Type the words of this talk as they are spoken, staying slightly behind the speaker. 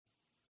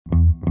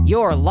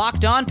Your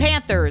Locked On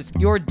Panthers,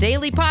 your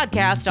daily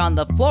podcast on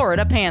the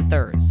Florida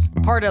Panthers.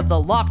 Part of the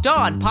Locked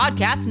On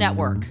Podcast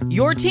Network,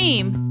 your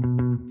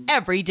team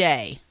every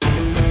day.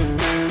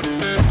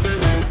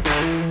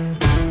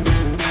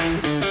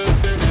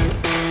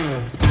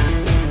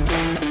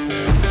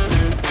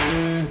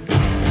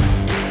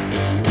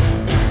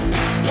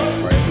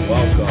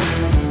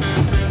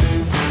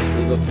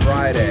 The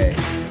Friday,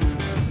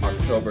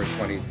 October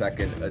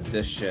 22nd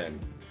edition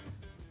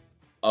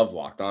of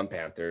Locked On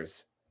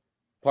Panthers,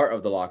 part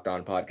of the Locked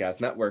On Podcast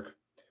Network,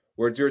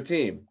 where it's your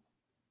team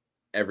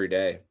every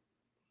day.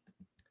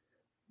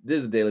 This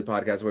is a daily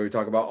podcast where we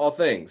talk about all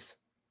things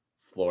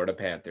Florida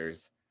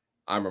Panthers.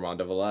 I'm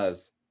Armando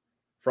Velez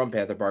from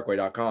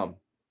PantherParkway.com. And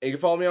you can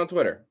follow me on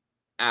Twitter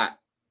at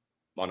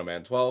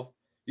Monoman12.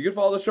 You can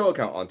follow the show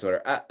account on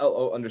Twitter at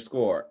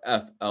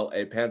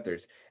LO_FLA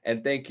Panthers.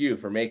 And thank you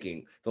for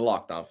making the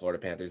Locked On Florida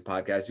Panthers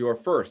podcast your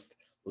first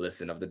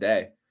listen of the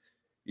day.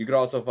 You can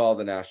also follow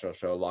the national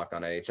show Locked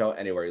On NHL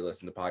anywhere you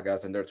listen to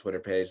podcasts and their Twitter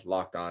page,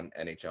 Locked On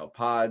NHL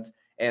Pods,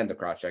 and the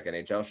Crosscheck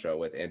NHL show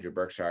with Andrew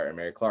Berkshire and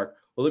Mary Clark.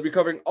 We'll be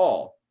covering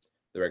all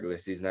the regular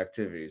season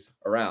activities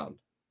around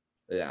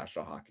the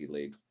National Hockey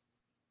League.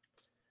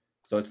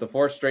 So it's the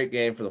fourth straight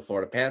game for the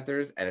Florida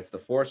Panthers, and it's the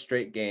fourth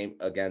straight game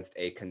against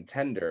a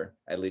contender,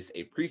 at least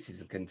a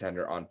preseason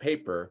contender on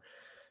paper,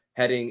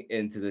 heading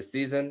into the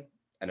season.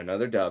 And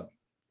another dub,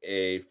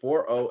 a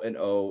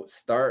 4-0-0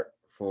 start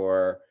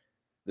for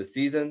the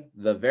season,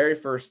 the very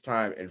first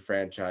time in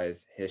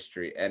franchise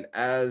history. And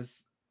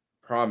as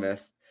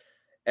promised,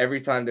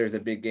 every time there's a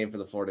big game for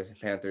the Florida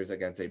Panthers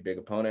against a big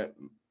opponent,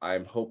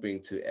 I'm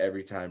hoping to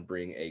every time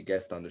bring a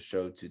guest on the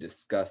show to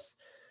discuss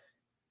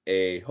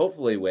a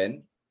hopefully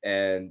win.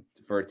 And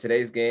for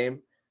today's game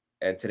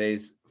and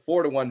today's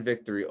 4-1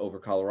 victory over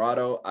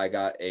Colorado, I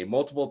got a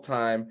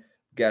multiple-time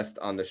guest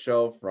on the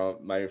show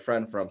from my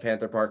friend from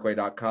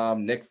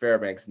PantherParkway.com, Nick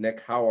Fairbanks.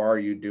 Nick, how are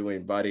you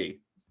doing,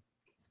 buddy?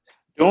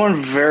 Doing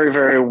very,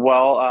 very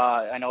well.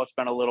 I know it's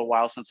been a little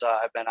while since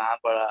I've been on,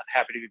 but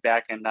happy to be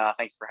back, and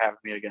thank you for having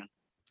me again.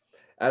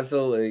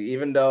 Absolutely.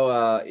 Even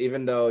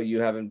though you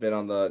haven't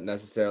been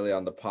necessarily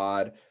on the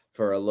pod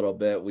for a little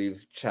bit,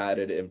 we've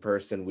chatted in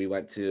person. We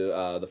went to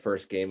the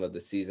first game of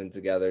the season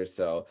together.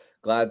 So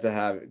glad to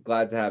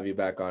have you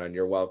back on, and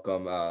you're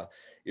welcome.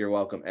 You're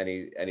welcome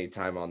any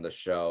time on the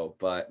show.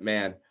 But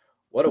man,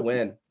 what a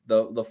win!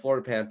 The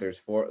Florida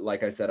Panthers,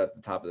 like I said at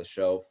the top of the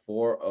show,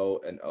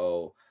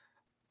 4-0-0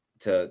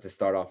 to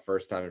start off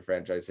first time in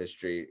franchise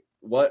history.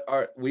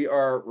 We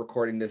are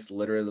recording this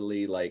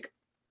literally like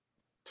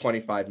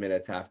 25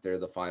 minutes after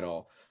the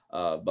final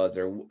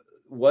buzzer.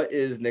 What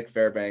is Nick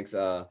Fairbanks'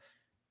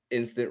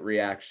 instant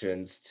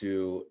reactions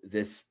to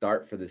this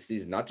start for the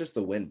season? Not just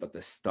the win, but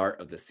the start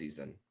of the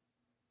season.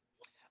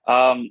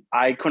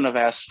 I couldn't have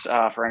asked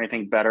for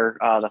anything better.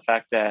 The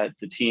fact that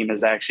the team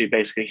has actually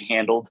basically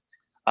handled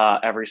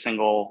every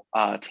single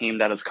team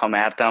that has come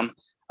at them,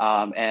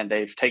 and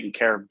they've taken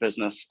care of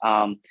business.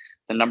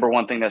 The number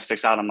one thing that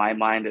sticks out in my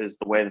mind is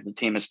the way that the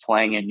team is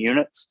playing in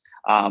units.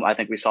 I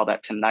think we saw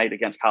that tonight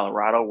against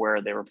Colorado,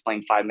 where they were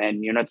playing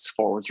 5-man units.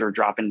 Forwards were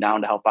dropping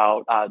down to help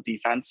out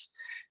defense.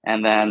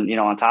 And then,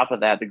 on top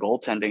of that, the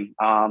goaltending,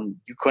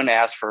 you couldn't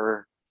ask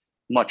for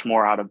much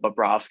more out of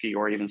Bobrovsky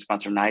or even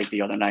Spencer Knight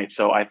the other night.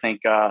 So I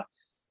think,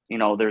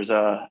 there's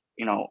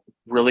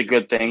really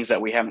good things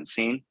that we haven't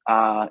seen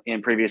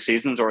in previous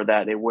seasons, or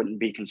that it wouldn't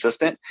be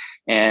consistent.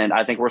 And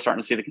I think we're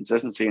starting to see the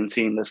consistency and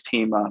seeing this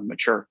team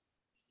mature.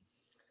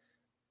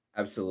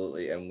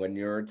 Absolutely. And when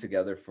you're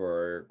together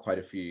for quite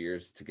a few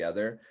years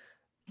together,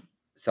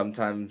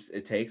 sometimes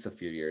it takes a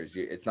few years.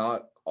 It's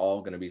not all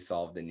going to be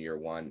solved in year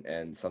one.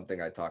 And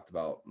something I talked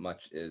about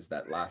much is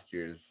that last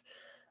year's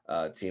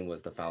team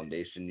was the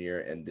foundation year,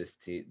 and this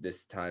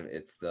time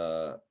it's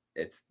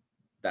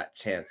that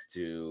chance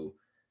to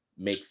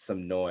make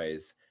some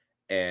noise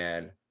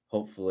and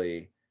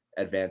hopefully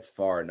advance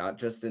far, not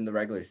just in the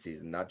regular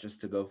season, not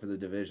just to go for the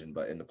division,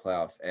 but in the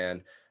playoffs.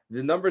 And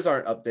the numbers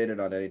aren't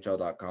updated on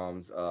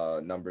NHL.com's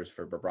numbers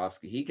for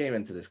Bobrovsky. He came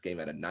into this game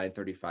at a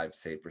 .935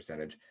 save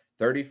percentage,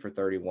 30 for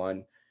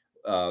 31.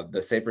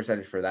 The save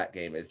percentage for that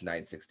game is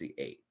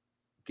 .968.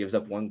 Gives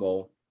up one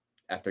goal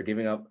after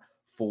giving up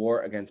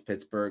 4 against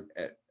Pittsburgh,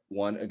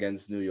 1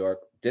 against New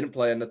York. Didn't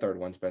play in the third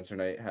one. Spencer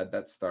Knight had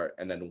that start,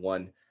 and then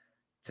 1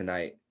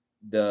 tonight.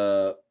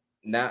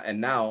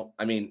 Now,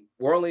 I mean,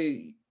 we're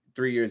only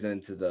 3 years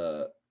into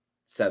the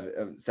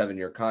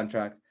 7-year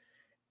contract,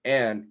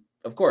 and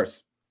of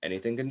course,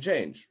 anything can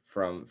change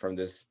from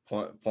this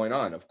point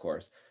on, of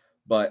course.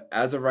 But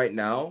as of right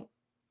now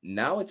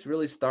it's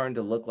really starting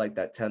to look like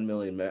that $10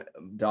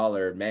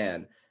 million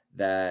man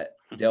that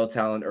Dale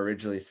Talon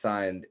originally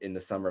signed in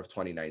the summer of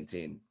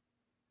 2019.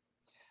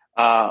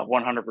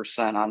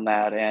 100% on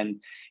that.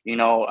 And,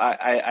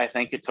 I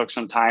think it took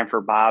some time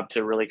for Bob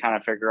to really kind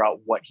of figure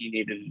out what he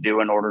needed to do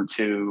in order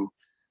to,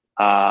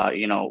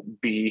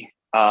 be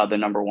the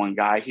number one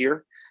guy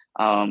here.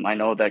 I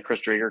know that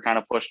Chris Driedger kind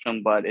of pushed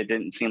him, but it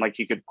didn't seem like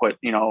he could put,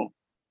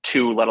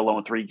 2, let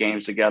alone 3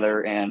 games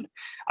together. And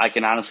I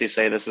can honestly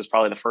say this is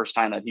probably the first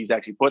time that he's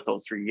actually put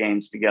those 3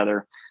 games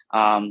together.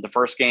 The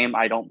first game,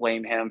 I don't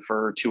blame him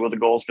for 2 of the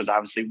goals because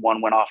obviously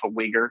one went off of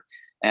Uyghur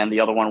and the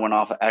other one went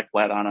off of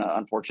Ekblad on an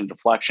unfortunate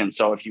deflection.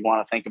 So if you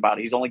want to think about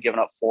it, he's only given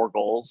up 4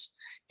 goals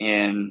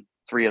in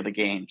 3 of the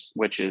games,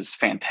 which is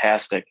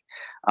fantastic.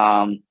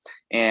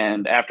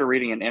 And after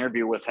reading an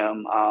interview with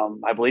him,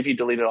 I believe he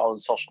deleted all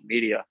his social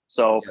media.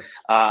 So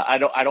I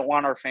don't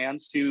want our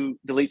fans to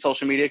delete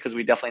social media because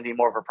we definitely need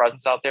more of a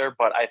presence out there.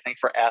 But I think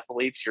for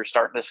athletes, you're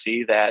starting to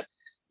see that,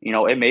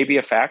 it may be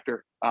a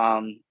factor,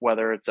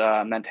 whether it's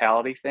a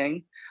mentality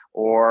thing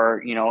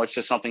or, it's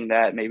just something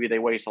that maybe they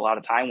waste a lot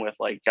of time with,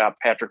 like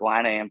Patrick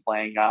Laine and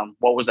playing,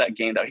 what was that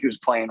game that he was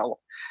playing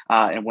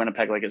in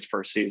Winnipeg, like his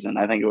first season?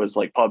 I think it was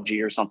like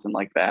PUBG or something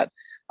like that.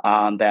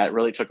 That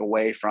really took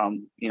away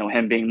from,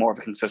 him being more of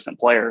a consistent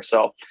player.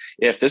 So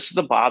if this is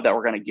the Bob that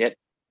we're going to get,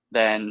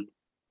 then,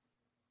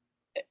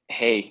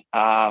 hey,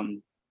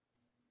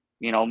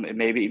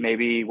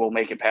 maybe we'll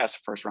make it past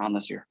the first round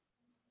this year.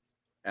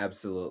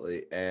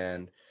 Absolutely.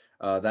 And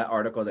that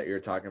article that you're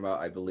talking about,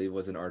 I believe,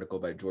 was an article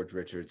by George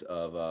Richards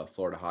of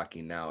Florida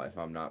Hockey Now, if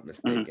I'm not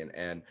mistaken. Mm-hmm.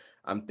 And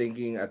I'm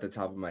thinking at the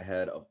top of my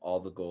head of all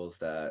the goals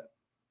that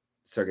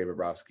Sergei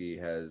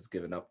Bobrovsky has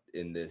given up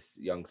in this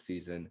young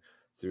season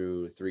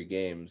through 3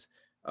 games.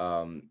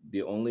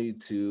 The only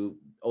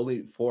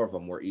 4 of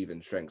them were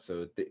even strength.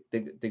 So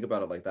think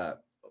about it like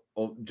that.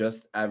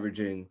 Just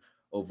averaging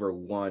over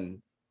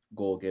 1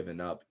 goal given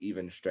up,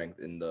 even strength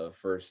in the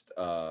first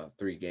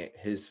 3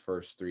 his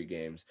first 3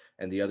 games,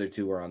 and the other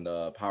 2 were on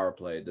the power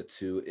play, the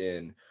 2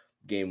 in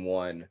game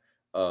 1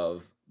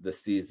 of the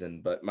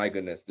season. But my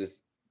goodness,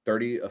 this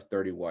 30 of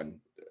 31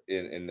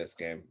 in this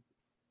game.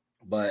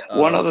 But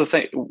one other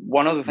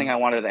thing I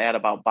wanted to add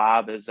about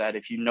Bob is that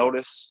if you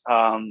notice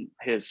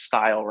his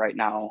style right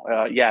now,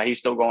 he's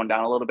still going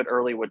down a little bit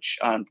early, which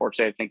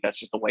unfortunately I think that's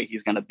just the way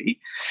he's going to be.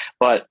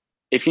 But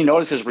if you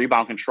notice, his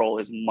rebound control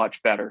is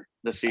much better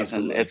this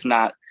season.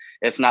 Absolutely.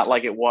 It's not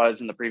like it was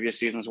in the previous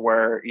seasons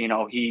where,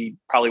 he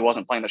probably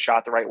wasn't playing the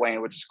shot the right way and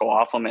it would just go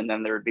off him. And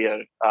then there would be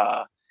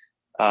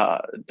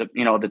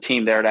the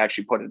team there to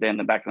actually put it in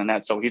the back of the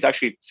net. So he's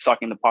actually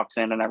sucking the pucks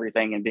in and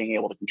everything and being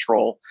able to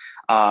control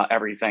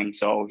everything.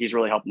 So he's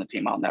really helping the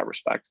team out in that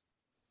respect.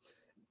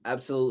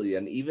 Absolutely.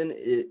 And even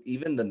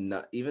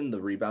the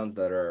rebounds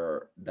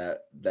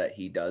that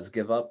he does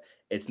give up,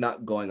 it's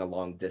not going a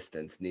long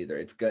distance neither.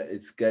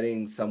 It's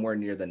getting somewhere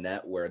near the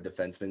net where a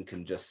defenseman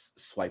can just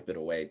swipe it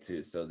away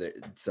too. So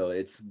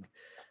it's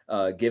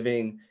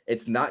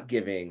not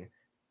giving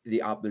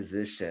the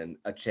opposition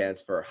a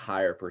chance for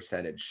higher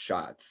percentage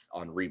shots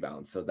on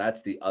rebounds. So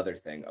that's the other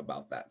thing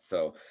about that.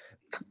 So,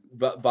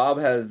 but Bob,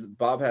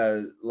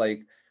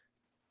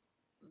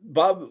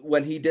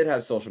 when he did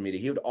have social media,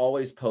 he would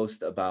always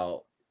post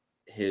about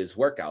his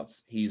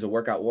workouts. He's a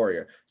workout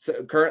warrior.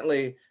 So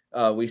currently,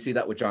 we see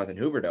that with Jonathan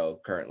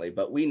Huberdeau currently,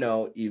 but we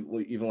know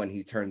even when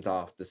he turns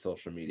off the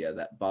social media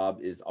that Bob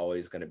is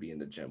always going to be in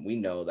the gym. We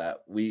know that.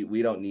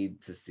 We don't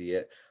need to see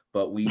it,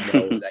 but we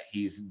know that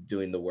he's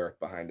doing the work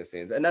behind the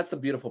scenes, and that's the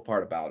beautiful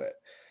part about it.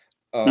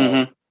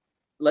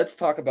 Let's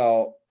talk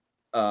about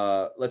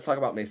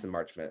Mason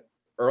Marchment.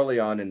 Early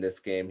on in this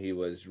game, he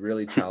was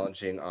really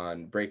challenging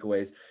on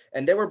breakaways,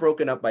 and they were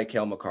broken up by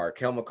Cale Makar.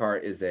 Cale Makar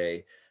is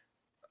a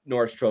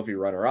Norris Trophy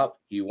runner-up.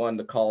 He won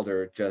the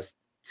Calder just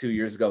 2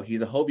 years ago.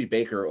 He's a Hobey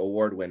Baker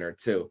Award winner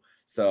too.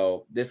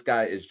 So this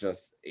guy is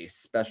just a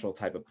special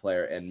type of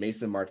player, and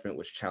Mason Marchment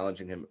was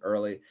challenging him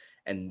early,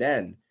 and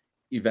then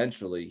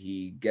eventually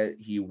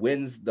he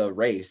wins the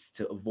race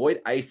to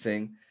avoid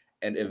icing,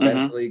 and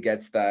eventually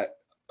gets that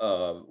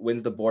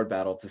wins the board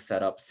battle to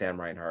set up Sam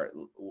Reinhart.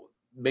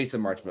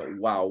 Mason Marchment,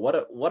 wow,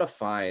 what a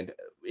find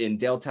in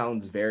Dale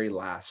Talon's very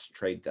last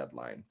trade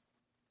deadline.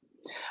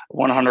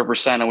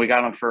 100%, and we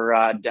got him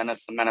for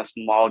Dennis the Menace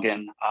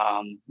Mulligan.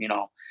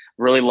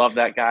 Really love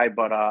that guy,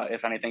 but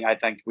if anything, I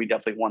think we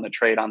definitely won the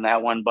trade on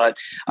that one. But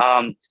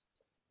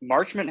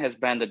Marchment has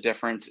been the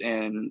difference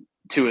in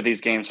 2 of these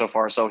games so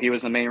far. So he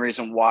was the main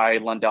reason why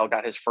Lundell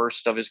got his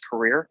first of his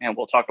career, and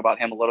we'll talk about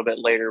him a little bit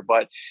later.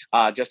 But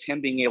just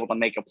him being able to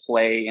make a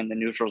play in the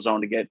neutral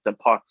zone to get the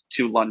puck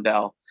to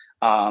Lundell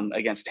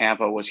against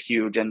Tampa was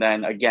huge. And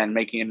then again,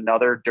 making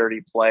another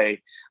dirty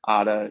play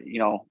to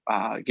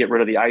get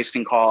rid of the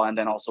icing call, and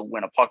then also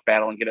win a puck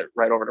battle and get it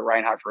right over to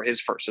Reinhart for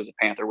his first as a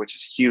Panther, which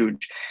is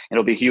huge.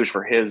 It'll be huge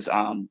for his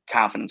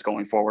confidence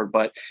going forward.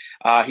 But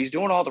he's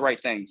doing all the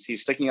right things.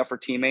 He's sticking up for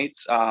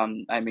teammates.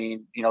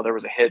 There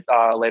was a hit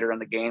later in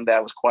the game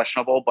that was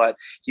questionable, but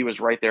he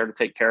was right there to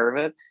take care of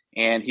it.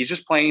 And he's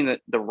just playing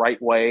the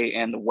right way,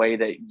 and the way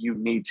that you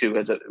need to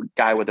as a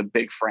guy with a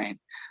big frame.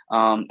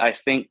 I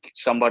think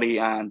somebody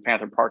on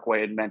Panther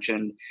Parkway had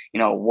mentioned,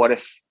 what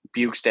if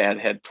Bukestad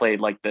had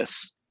played like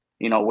this,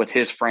 with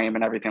his frame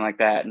and everything like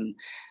that. And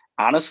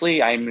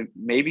honestly,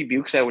 maybe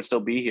Bukestad would still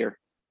be here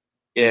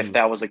if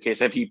that was the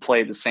case, if he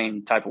played the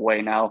same type of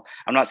way. Now,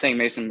 I'm not saying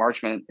Mason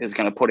Marchment is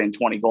going to put in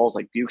 20 goals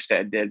like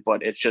Bukestad did,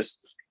 but it's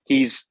just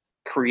he's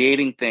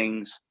creating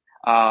things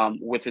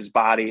with his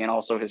body and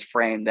also his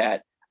frame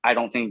that I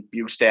don't think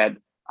Bukestad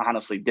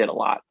honestly did a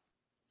lot.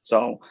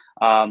 So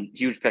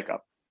huge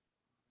pickup.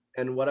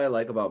 And what I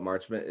like about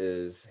Marchment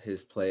is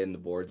his play in the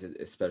boards,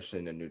 especially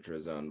in the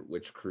neutral zone,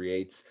 which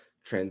creates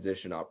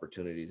transition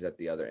opportunities at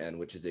the other end,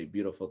 which is a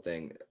beautiful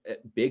thing.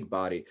 Big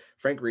body.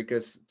 Frank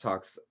Rikas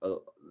talked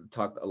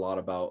a lot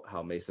about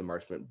how Mason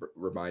Marchment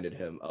reminded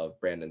him of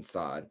Brandon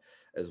Saad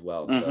as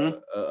well.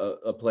 So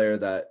a player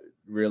that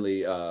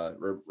really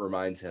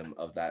reminds him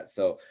of that.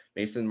 So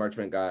Mason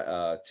Marchment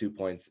got 2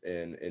 points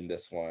in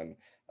this one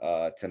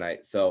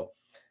tonight. So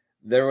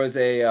there was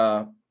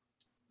a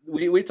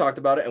we talked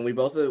about it, and we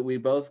both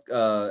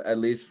at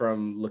least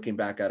from looking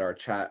back at our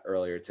chat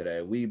earlier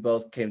today, we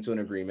both came to an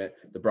agreement.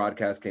 The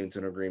broadcast came to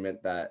an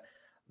agreement that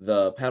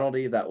the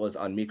penalty that was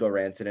on Mikko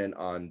Rantanen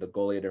on the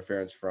goalie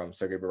interference from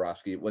Sergei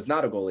Bobrovsky was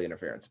not a goalie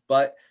interference,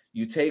 but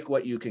you take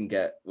what you can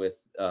get with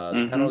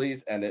the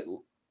penalties, and it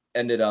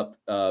ended up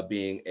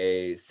being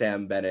a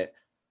Sam Bennett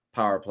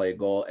power play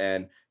goal,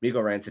 and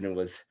Mikko Rantanen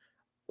was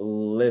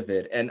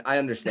livid, and I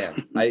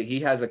understand.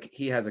 He has a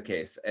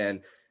case,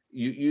 and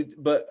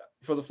but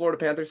for the Florida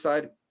Panthers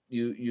side,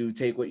 you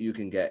take what you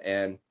can get.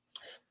 And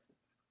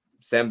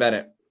Sam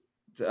Bennett,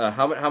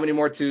 how many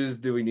more twos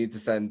do we need to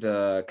send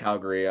to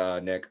Calgary,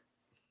 Nick?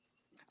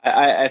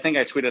 I think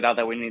I tweeted out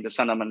that we need to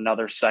send them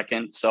another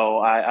second. So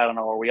I don't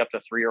know. Are we up to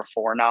 3 or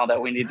 4 now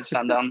that we need to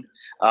send them?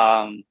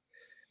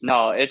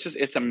 No,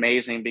 it's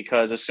amazing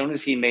because as soon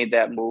as he made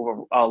that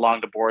move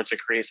along the boards to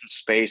create some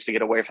space to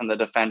get away from the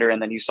defender,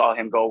 and then you saw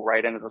him go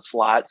right into the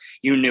slot,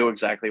 you knew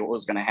exactly what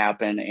was going to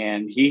happen.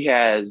 And he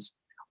has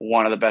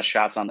one of the best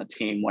shots on the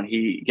team when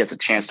he gets a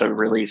chance to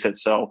release it.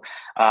 So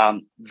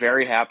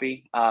very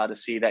happy to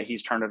see that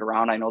he's turned it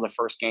around. I know the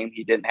first game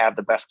he didn't have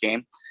the best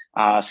game.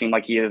 Seemed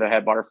like he either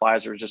had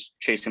butterflies or was just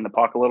chasing the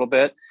puck a little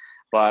bit.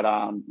 But,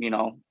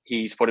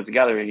 he's put it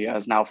together. He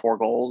has now 4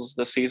 goals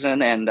this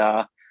season. And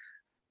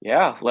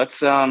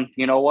let's,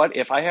 you know what?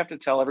 If I have to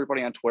tell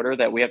everybody on Twitter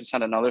that we have to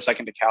send another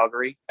second to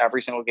Calgary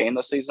every single game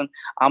this season,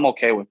 I'm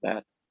okay with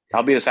that.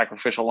 I'll be the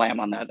sacrificial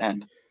lamb on that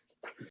end.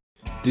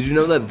 Did you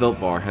know that Built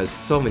Bar has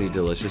so many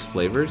delicious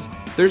flavors?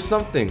 There's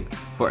something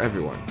for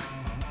everyone.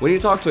 When you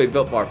talk to a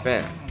Built Bar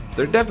fan,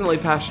 they're definitely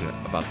passionate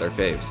about their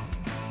faves.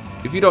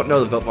 If you don't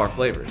know the Built Bar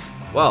flavors,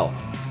 well,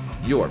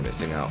 you are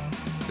missing out.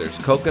 There's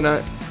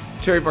coconut,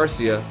 cherry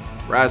barcia,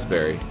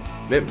 raspberry,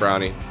 mint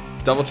brownie,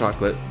 double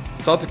chocolate,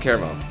 salted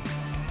caramel,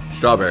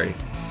 strawberry,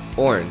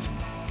 orange,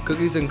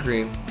 cookies and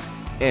cream,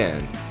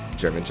 and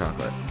German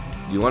chocolate.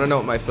 You want to know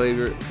what my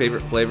favorite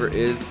flavor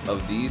is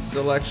of these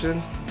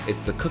selections?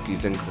 It's the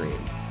cookies and cream.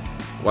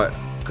 What?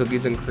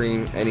 Cookies and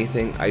cream,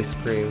 anything, ice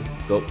cream,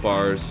 Built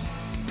Bars,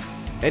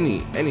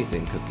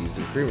 anything cookies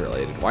and cream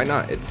related. Why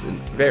not? It's a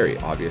very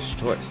obvious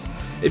choice.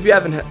 If you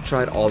haven't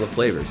tried all the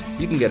flavors,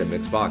 you can get a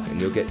mixed box and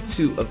you'll get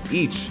 2 of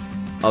each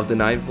of the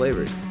 9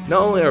 flavors.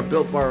 Not only are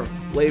Built Bar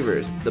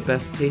flavors the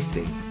best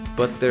tasting,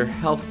 but they're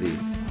healthy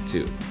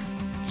too.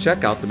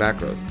 Check out the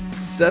macros.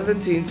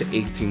 17 to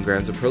 18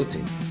 grams of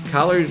protein,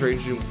 calories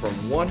ranging from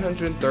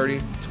 130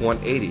 to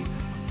 180,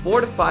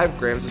 4 to 5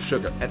 grams of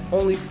sugar, and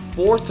only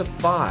 4 to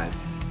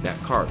 5 net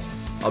carbs.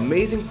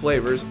 Amazing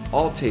flavors,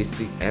 all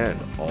tasty and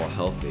all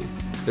healthy.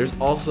 There's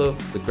also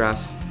the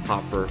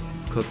grasshopper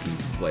cookie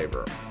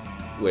flavor,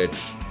 which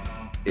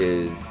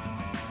is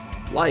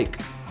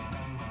like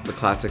the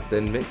classic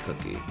thin mint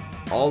cookie.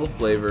 All the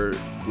flavor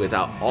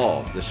without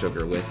all the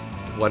sugar, with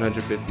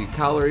 150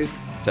 calories,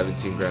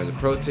 17 grams of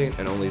protein,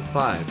 and only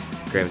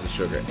 5 grams of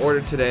sugar.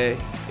 Order today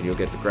and you'll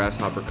get the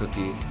grasshopper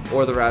cookie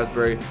or the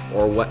raspberry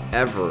or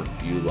whatever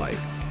you like.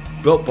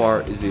 Built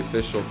Bar is the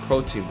official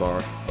protein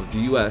bar of the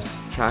US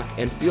track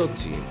and field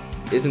team.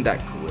 Isn't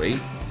that great?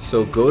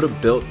 So go to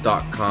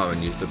built.com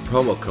and use the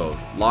promo code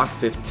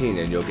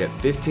LOCK15 and you'll get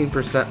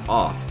 15%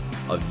 off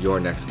of your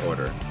next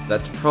order.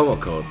 That's promo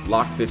code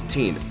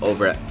LOCK15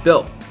 over at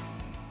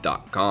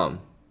built.com.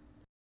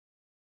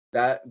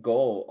 That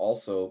goal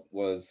also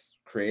was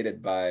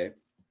created by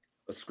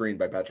a screen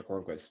by Patrick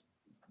Hornqvist.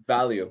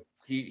 Value.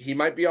 He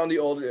might be on the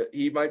older.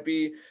 He might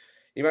be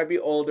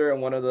older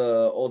and one of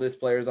the oldest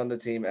players on the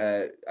team.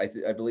 At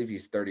I believe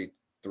he's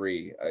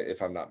 33,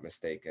 if I'm not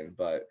mistaken.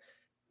 But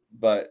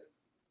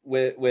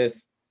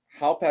with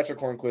how Patrick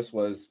Hornqvist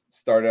was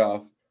started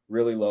off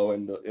really low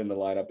in the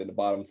lineup in the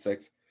bottom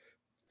 6,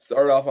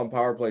 started off on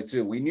power play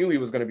 2. We knew he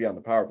was going to be on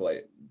the power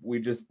play. We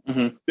just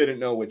didn't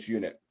know which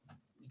unit.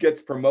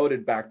 Gets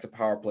promoted back to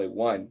power play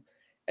 1,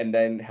 and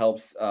then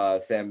helps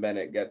Sam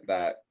Bennett get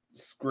that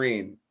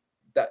screen.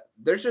 That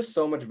there's just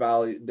so much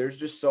value. There's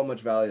just so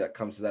much value that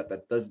comes to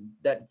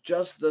that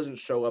just doesn't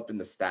show up in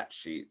the stat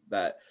sheet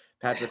that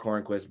Patrick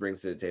Hornqvist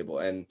brings to the table.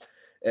 And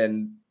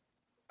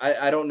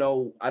I don't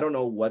know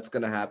what's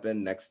gonna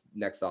happen next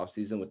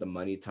offseason with the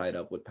money tied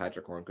up with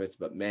Patrick Hornqvist,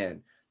 but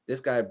man, this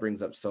guy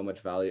brings up so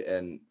much value.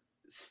 And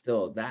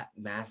still, that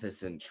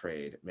Matheson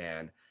trade,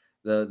 man.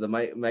 The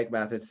Mike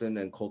Matheson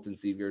and Colton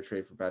Sevier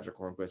trade for Patrick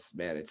Hornqvist,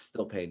 man, it's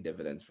still paying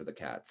dividends for the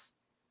Cats.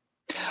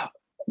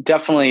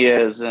 Definitely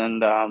is.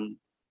 And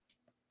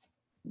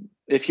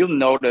if you'll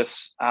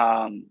notice,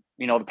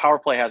 the power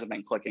play hasn't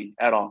been clicking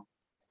at all.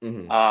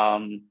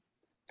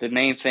 The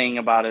main thing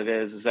about it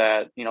is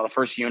that, the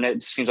first unit,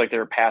 it seems like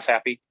they're pass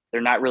happy.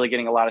 They're not really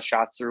getting a lot of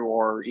shots through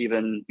or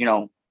even,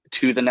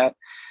 to the net.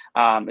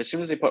 As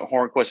soon as they put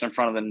Hornquist in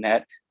front of the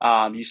net,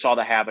 you saw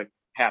the havoc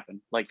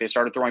happen. Like they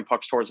started throwing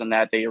pucks towards the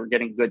net. They were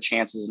getting good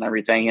chances and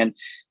everything. And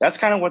that's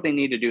kind of what they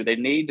need to do. They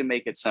need to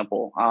make it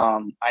simple.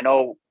 I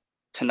know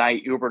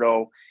tonight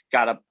Huberdeau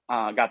got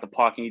the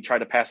puck and he tried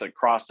to pass it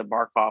across to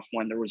Barkov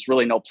when there was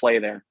really no play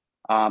there.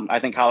 I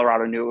think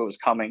Colorado knew it was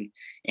coming,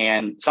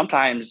 and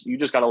sometimes you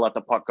just got to let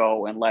the puck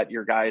go and let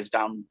your guys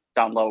down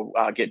low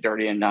get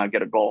dirty and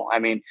get a goal. I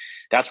mean,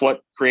 that's what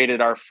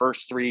created our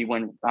first three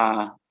win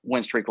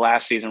streak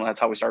last season. That's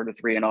how we started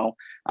 3-0.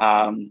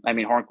 I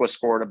mean, Hornquist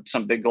scored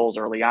some big goals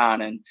early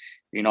on, and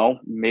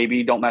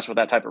maybe don't mess with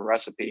that type of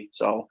recipe.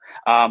 So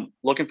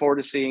looking forward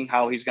to seeing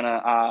how he's going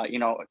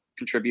to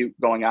contribute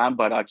going on,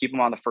 but keep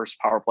him on the first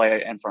power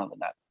play in front of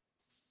the net.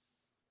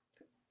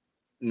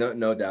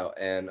 No doubt.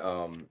 And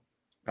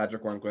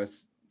Patrick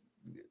Hornquist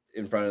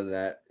in front of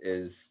that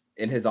is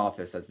in his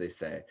office, as they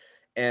say.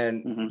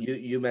 And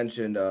you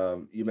mentioned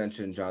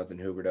Jonathan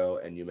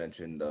Huberdeau, and you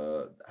mentioned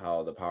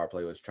how the power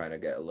play was trying to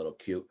get a little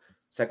cute.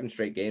 Second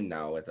straight game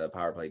now with a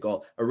power play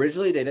goal.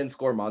 Originally, they didn't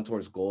score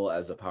Montour's goal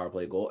as a power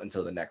play goal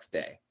until the next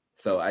day.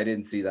 So I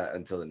didn't see that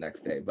until the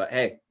next day. But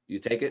hey, you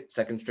take it.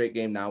 Second straight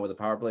game now with a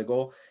power play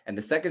goal, and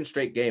the second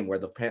straight game where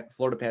the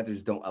Florida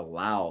Panthers don't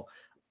allow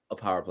a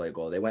power play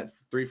goal. They went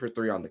 3 for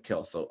 3 on the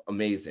kill. So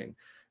amazing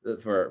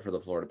for the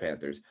Florida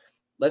Panthers.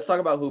 Let's talk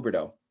about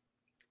Huberdeau.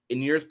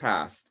 In years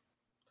past,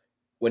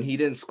 when he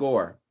didn't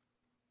score,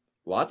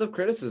 lots of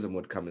criticism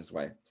would come his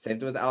way. Same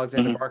thing with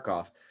Alexander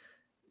Barkov.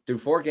 Through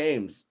 4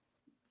 games,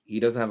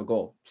 he doesn't have a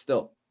goal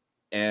still,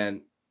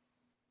 and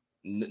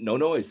no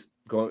noise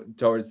going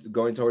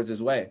towards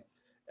his way.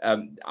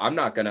 I'm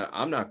not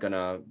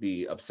gonna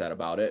be upset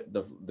about it.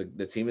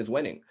 The team is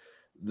winning.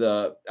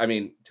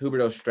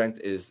 Huberdeau's strength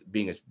is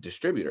being a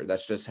distributor.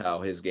 That's just how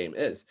his game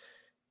is.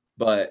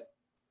 But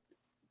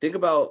think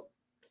about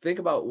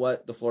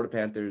what the Florida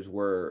Panthers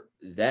were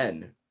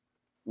then,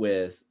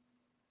 with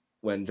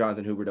when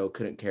Jonathan Huberdeau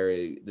couldn't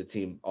carry the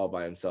team all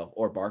by himself,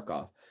 or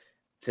Barkov,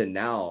 to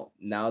now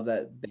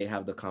that they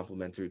have the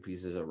complementary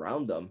pieces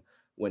around them.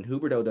 When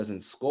Huberdeau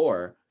doesn't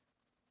score,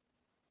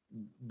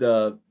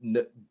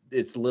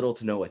 it's little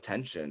to no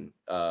attention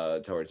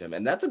towards him,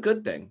 and that's a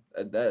good thing.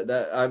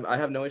 I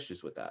have no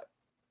issues with that.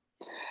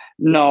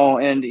 No,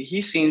 and he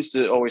seems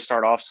to always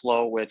start off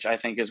slow, which I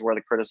think is where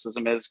the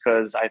criticism is,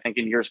 because I think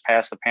in years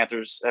past, the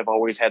Panthers have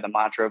always had the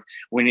mantra of,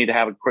 we need to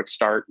have a quick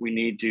start. We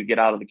need to get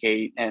out of the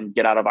gate and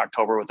get out of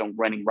October with a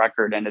winning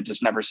record, and it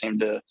just never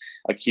seemed to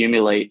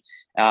accumulate.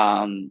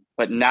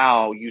 But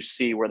now you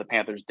see where the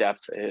Panthers'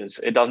 depth is.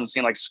 It doesn't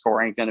seem like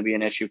scoring is going to be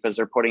an issue, because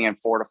they're putting in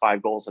 4 to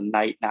 5 goals a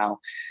night now.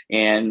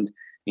 And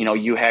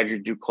you have your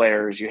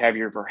Duclairs, you have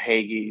your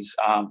Verhaeghes,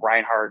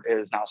 Reinhart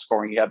is now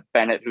scoring. You have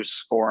Bennett who's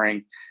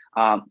scoring.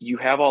 You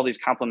have all these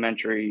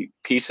complementary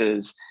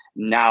pieces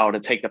now to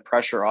take the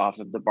pressure off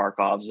of the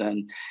Barkovs.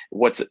 And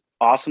what's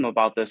awesome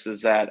about this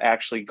is that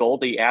actually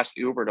Goldie asked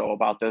Huberdeau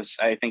about this,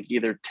 I think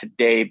either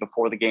today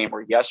before the game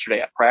or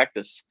yesterday at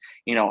practice.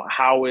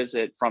 How is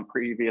it from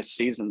previous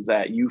seasons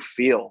that you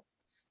feel,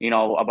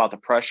 about the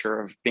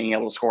pressure of being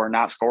able to score or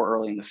not score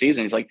early in the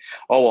season? He's like,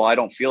 oh, well, I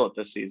don't feel it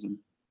this season.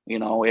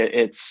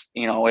 It's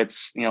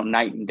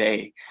night and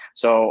day.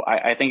 So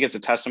I think it's a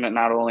testament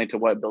not only to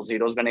what Bill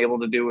Zito's been able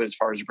to do as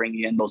far as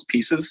bringing in those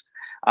pieces,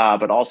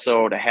 but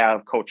also to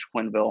have Coach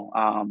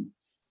Quenneville,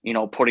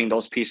 putting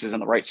those pieces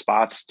in the right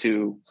spots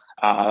to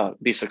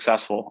be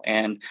successful.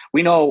 And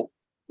we know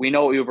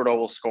Huberdeau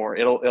will score.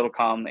 It'll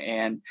come,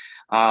 and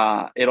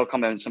it'll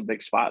come in some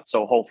big spots.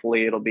 So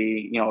hopefully it'll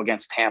be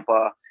against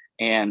Tampa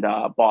and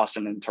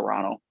Boston and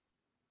Toronto.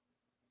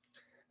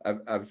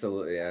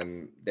 Absolutely,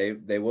 and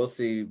they will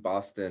see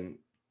Boston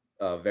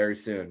very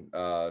soon,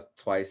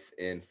 twice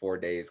in 4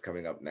 days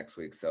coming up next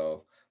week.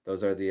 So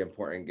those are the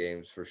important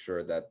games for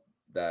sure that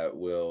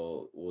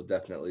will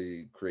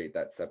definitely create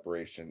that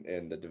separation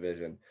in the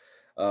division.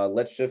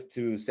 Let's shift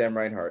to Sam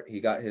Reinhart.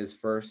 He got his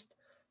first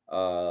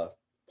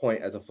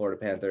point as a Florida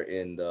Panther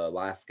in the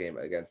last game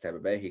against Tampa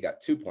Bay. He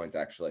got 2 points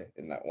actually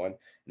in that one.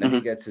 Now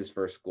he gets his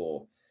first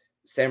goal.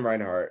 Sam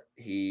Reinhart,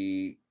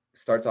 he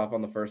starts off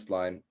on the first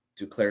line.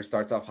 Duclair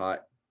starts off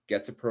hot,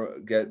 gets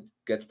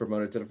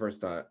promoted to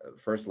the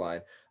first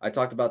line. I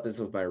talked about this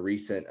with my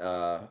recent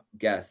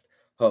guest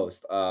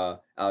host,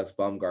 Alex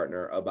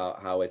Baumgartner,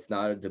 about how it's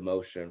not a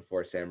demotion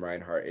for Sam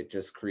Reinhart. It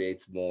just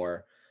creates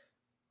more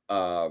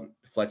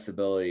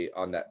flexibility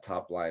on that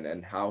top line,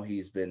 and how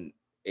he's been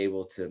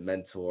able to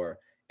mentor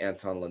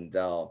Anton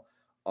Lundell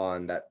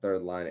on that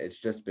third line. It's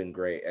just been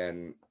great.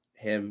 And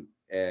him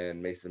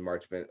and Mason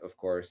Marchment, of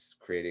course,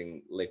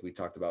 creating, like we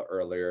talked about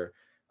earlier,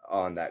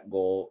 on that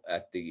goal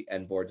at the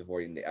end boards,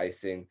 avoiding the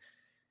icing.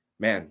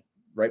 Man,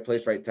 right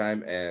place, right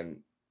time, and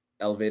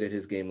elevated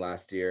his game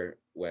last year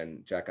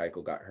when Jack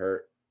Eichel got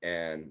hurt.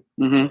 And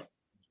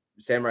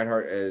Sam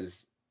Reinhart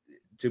is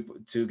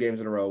two games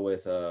in a row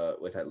with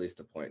at least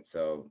a point.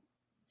 So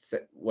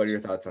what are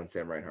your thoughts on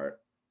Sam Reinhart?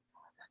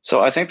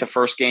 So I think the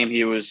first game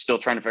he was still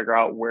trying to figure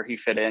out where he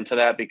fit into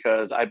that,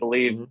 because I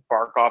believe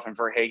Barkov and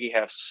Verhaeghe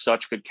have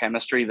such good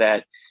chemistry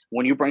that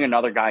when you bring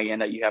another guy in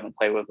that you haven't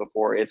played with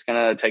before, it's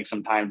going to take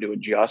some time to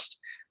adjust.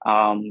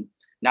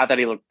 Not that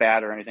he looked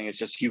bad or anything. It's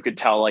just you could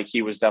tell like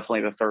he was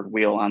definitely the third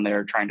wheel on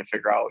there trying to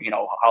figure out,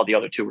 how the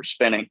other two were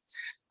spinning.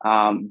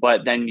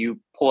 But then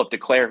you pull up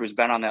Duclair, who's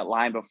been on that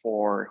line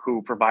before,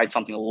 who provides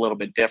something a little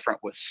bit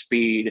different with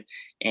speed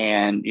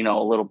and, a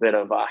little bit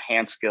of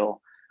hand skill.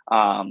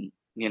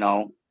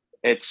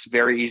 It's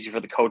very easy for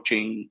the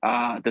coaching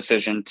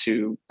decision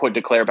to put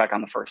Duclair back on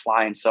the first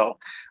line. So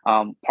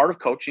part of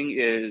coaching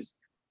is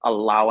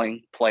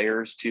allowing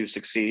players to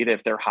succeed.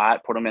 If they're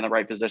hot, put them in the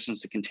right positions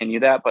to continue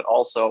that. But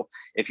also,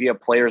 if you have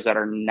players that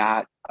are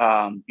not,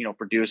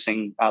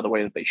 producing the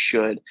way that they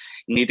should,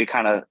 you need to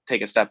kind of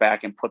take a step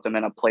back and put them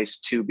in a place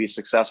to be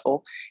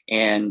successful.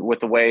 And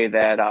with the way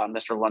that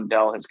Mr.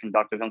 Lundell has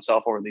conducted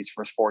himself over these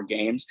first 4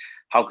 games,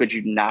 how could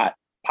you not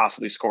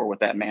possibly score with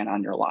that man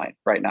on your line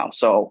right now?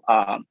 So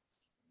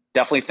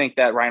definitely think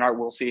that Reinhart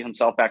will see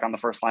himself back on the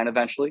first line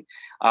eventually.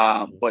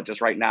 But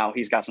just right now,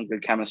 he's got some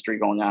good chemistry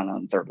going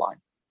on the third line.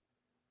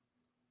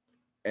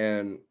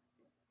 And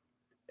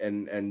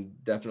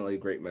definitely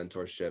great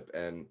mentorship,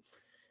 and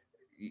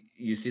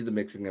you see the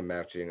mixing and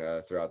matching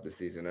throughout the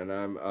season. And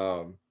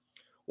I'm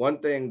one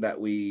thing that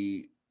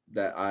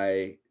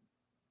I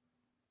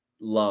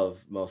love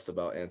most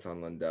about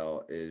Anton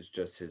Lundell is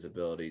just his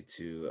ability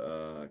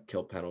to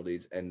kill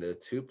penalties. And the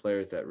 2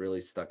 players that really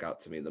stuck out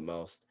to me the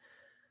most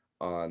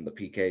on the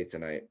PK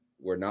tonight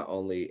were not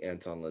only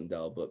Anton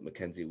Lundell, but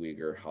Mackenzie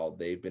Weegar, how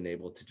they've been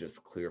able to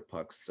just clear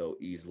pucks so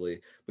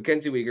easily.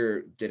 Mackenzie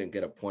Weegar didn't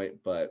get a point,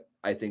 but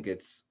I think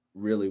it's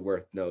really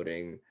worth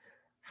noting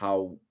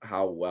how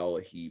well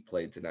he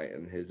played tonight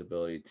and his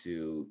ability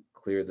to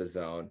clear the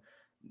zone.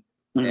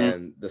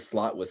 And the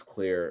slot was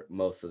clear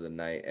most of the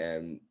night.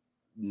 And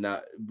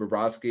not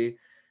Bobrovsky,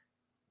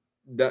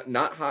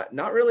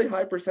 not really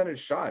high percentage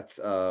shots.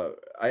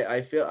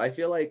 I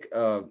feel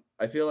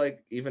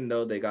like even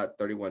though they got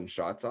 31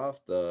 shots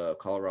off the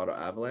Colorado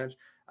Avalanche,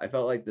 I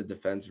felt like the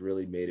defense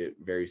really made it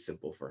very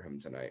simple for him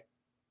tonight.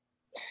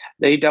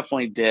 They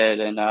definitely did.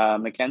 And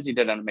Mackenzie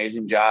did an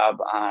amazing job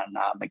on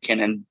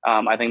McKinnon.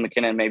 I think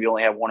McKinnon maybe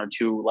only had 1 or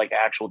 2 like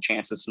actual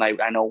chances tonight.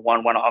 I know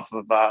one went off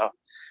of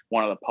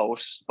one of the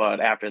posts,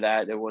 but after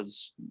that, it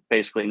was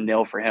basically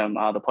nil for him.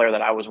 The player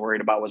that I was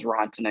worried about was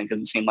Rantanen, because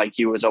it seemed like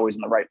he was always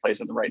in the right place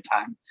at the right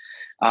time.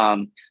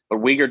 But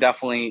Weegar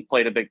definitely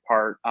played a big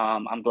part.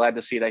 I'm glad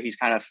to see that he's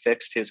kind of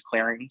fixed his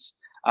clearings.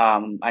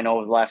 I know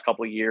over the last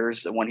couple of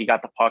years, when he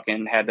got the puck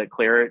and had to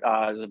clear it,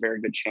 there's a very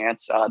good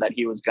chance that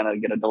he was going to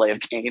get a delay of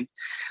game.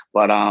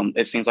 But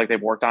it seems like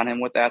they've worked on him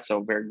with that,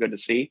 so very good to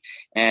see.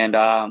 And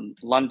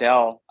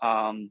Lundell,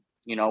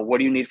 what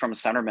do you need from a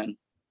centerman?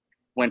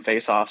 Win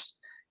faceoffs.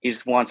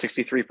 He's won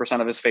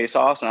 63% of his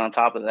faceoffs, and on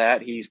top of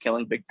that, he's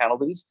killing big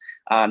penalties.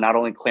 Not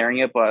only clearing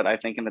it, but I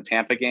think in the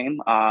Tampa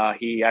game,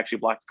 he actually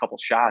blocked a couple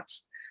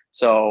shots.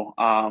 So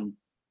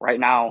right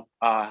now,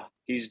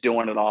 he's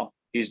doing it all.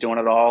 He's doing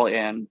it all.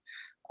 And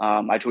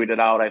I tweeted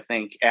out, I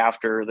think,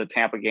 after the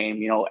Tampa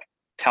game,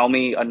 tell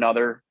me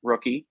another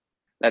rookie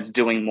that's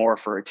doing more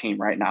for a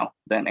team right now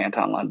than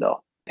Anton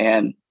Lundell.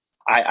 And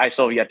I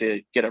still have yet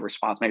to get a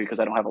response, maybe because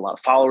I don't have a lot of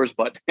followers,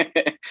 but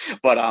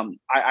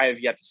I have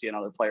yet to see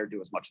another player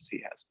do as much as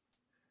he has.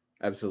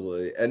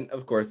 Absolutely. And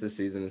of course, this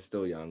season is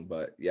still young,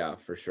 but yeah,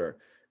 for sure.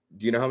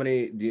 Do you know how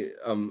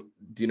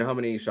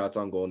many shots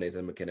on goal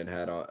Nathan MacKinnon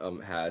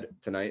had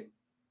tonight?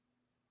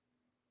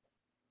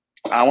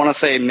 I want to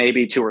say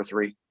maybe 2 or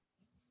 3.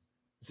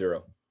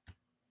 0.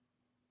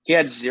 He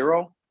had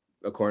 0.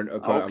 According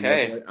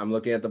okay. I'm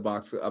looking at the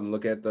box. I'm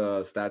looking at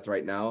the stats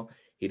right now.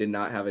 He did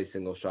not have a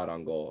single shot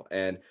on goal.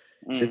 And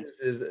this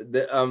is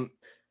the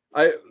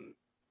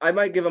I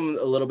might give him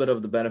a little bit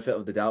of the benefit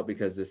of the doubt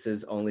because this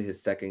is only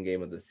his second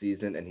game of the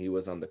season, and he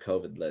was on the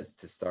COVID list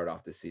to start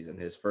off the season.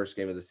 His first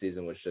game of the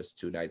season was just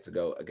 2 nights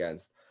ago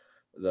against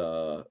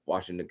the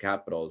Washington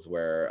Capitals,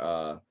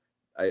 where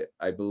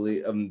I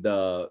believe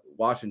the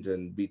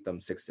Washington beat them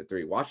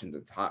 6-3.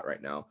 Washington's hot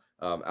right now.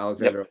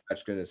 Alexander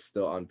Ovechkin is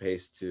still on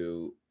pace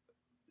to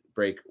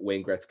break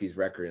Wayne Gretzky's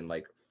record in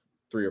like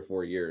 3 or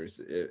 4 years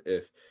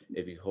if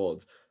he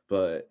holds.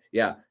 But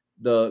yeah,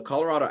 the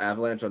Colorado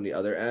Avalanche on the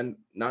other end,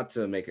 not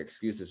to make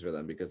excuses for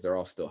them because they're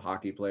all still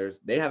hockey players,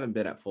 they haven't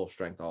been at full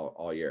strength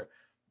all year.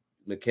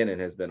 McKinnon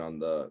has been on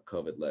the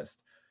COVID list.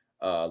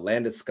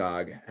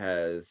 Landeskog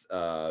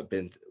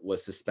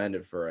was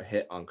suspended for a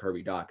hit on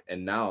Kirby Dach,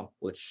 and now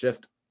let's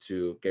shift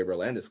to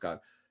Gabriel Landeskog.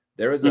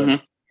 There was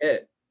a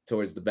hit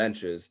towards the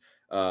benches,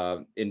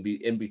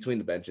 in between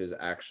the benches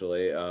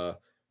actually,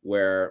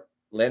 where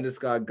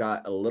Landeskog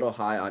got a little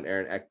high on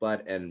Aaron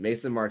Ekblad, and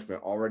Mason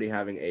Marchment, already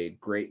having a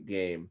great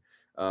game,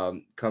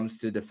 comes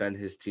to defend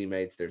his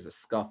teammates. There's a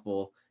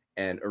scuffle,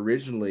 and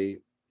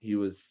originally he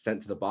was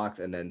sent to the box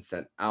and then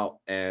sent out.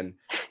 And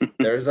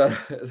there's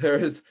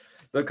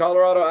the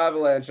Colorado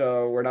Avalanche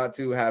were not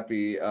too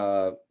happy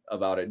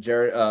about it.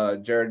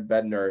 Jared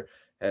Bednar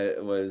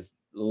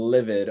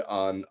livid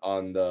on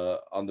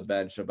the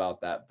bench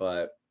about that.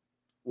 But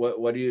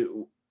what do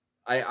you?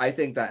 I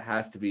think that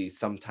has to be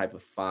some type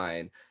of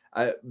fine.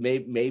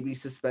 Maybe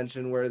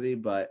suspension worthy,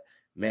 but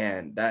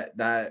man,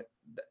 that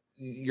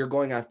you're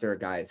going after a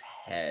guy's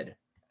head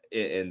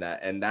in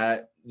that, and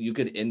that you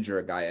could injure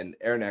a guy. And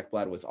Aaron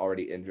Ekblad was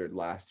already injured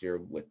last year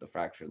with the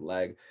fractured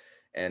leg,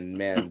 and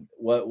man,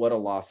 what a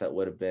loss that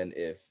would have been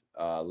if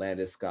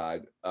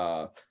Landeskog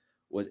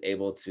was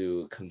able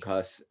to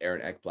concuss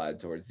Aaron Ekblad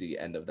towards the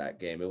end of that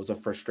game. It was a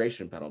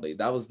frustration penalty.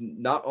 That was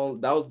that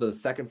was the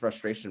second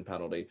frustration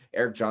penalty.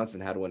 Eric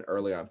Johnson had one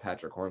earlier on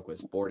Patrick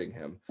Hornquist boarding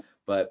him,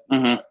 but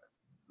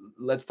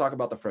let's talk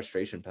about the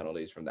frustration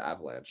penalties from the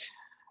Avalanche.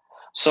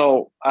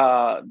 So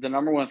the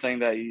number one thing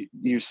that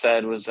you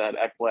said was that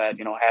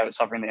Ekblad,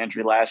 suffering the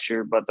injury last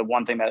year. But the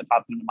one thing that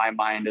popped into my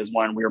mind is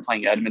when we were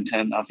playing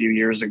Edmonton a few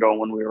years ago,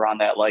 when we were on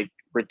that like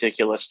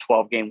ridiculous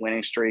 12-game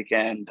winning streak,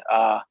 and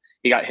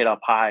he got hit up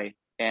high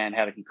and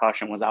had a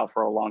concussion, was out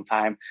for a long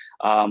time.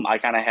 I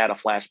kind of had a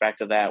flashback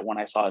to that when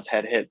I saw his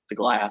head hit the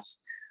glass.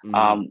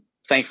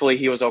 Thankfully,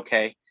 he was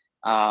okay.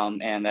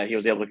 And that he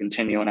was able to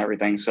continue and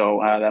everything. So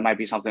that might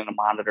be something to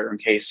monitor in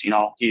case,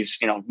 he's,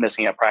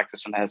 missing at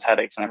practice and has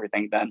headaches and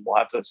everything. Then we'll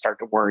have to start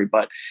to worry.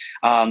 But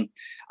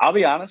I'll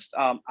be honest,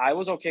 I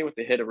was okay with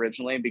the hit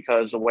originally,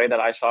 because the way that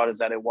I saw it is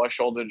that it was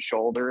shoulder to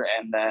shoulder,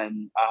 and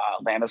then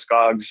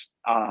Landeskog's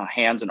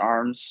hands and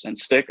arms and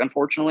stick,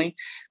 unfortunately,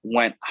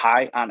 went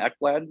high on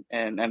Ekblad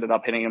and ended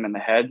up hitting him in the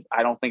head.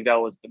 I don't think that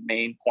was the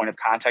main point of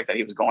contact that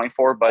he was going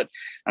for, but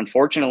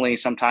unfortunately,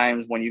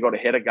 sometimes when you go to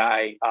hit a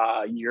guy,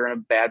 you're in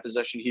a bad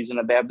position, he's in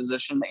a bad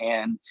position,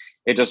 and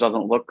it just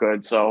doesn't look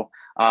good. So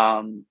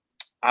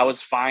I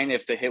was fine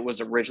if the hit was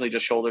originally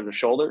just shoulder to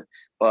shoulder,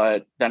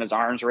 but then his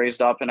arms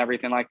raised up and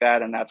everything like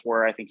that. And that's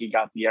where I think he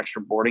got the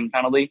extra boarding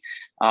penalty.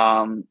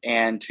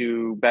 And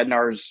to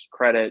Bednar's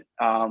credit,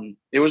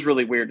 it was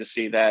really weird to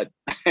see that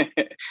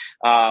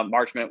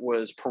Marchment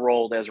was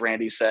paroled, as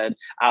Randy said,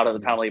 out of the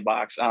penalty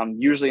box.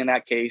 Usually in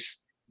that case,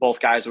 both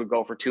guys would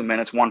go for 2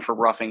 minutes, one for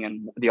roughing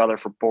and the other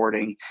for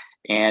boarding,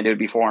 and it would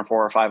be 4-on-4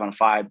 or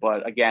 5-on-5.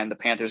 But again, the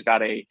Panthers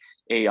got a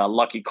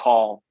lucky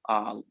call,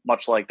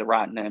 much like the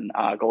Rantanen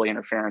goalie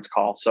interference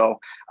call. So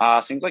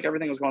seems like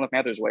everything was going the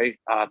Panthers' way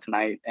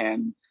tonight,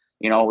 and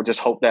we just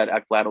hope that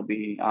Ekblad will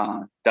be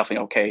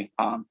definitely okay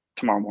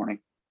tomorrow morning.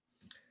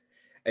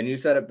 And you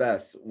said it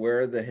best,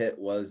 where the hit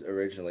was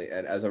originally.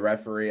 And as a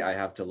referee, I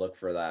have to look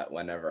for that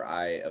whenever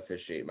I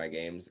officiate my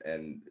games.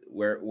 And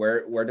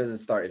where does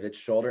it start? If it's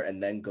shoulder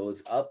and then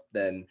goes up,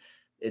 then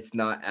it's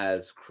not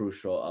as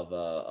crucial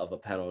of a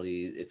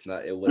penalty. It's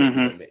not. It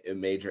wouldn't be a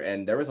major.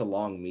 And there was a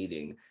long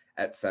meeting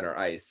at center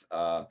ice,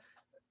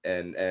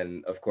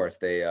 and of course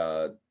they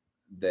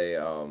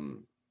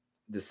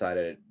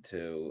decided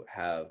to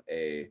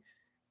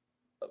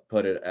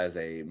put it as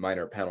a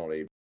minor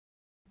penalty.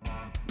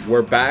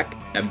 We're back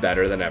and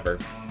better than ever.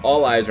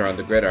 All eyes are on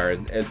the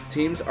gridiron as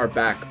teams are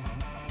back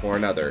for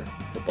another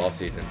football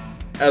season.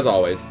 As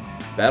always,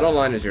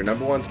 BetOnline is your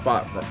number one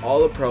spot for all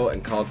the pro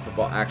and college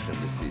football action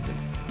this season.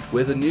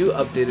 With a new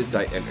updated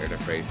site and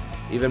interface,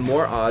 even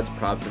more odds,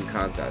 props, and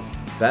contests,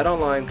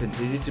 BetOnline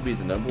continues to be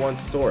the number one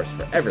source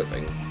for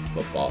everything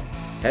football.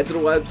 Head to the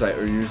website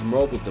or use your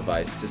mobile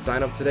device to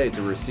sign up today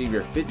to receive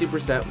your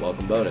 50%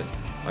 welcome bonus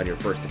on your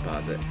first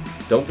deposit.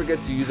 Don't forget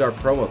to use our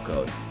promo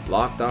code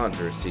LOCKEDON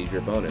to receive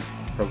your bonus.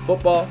 From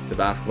football to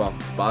basketball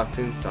to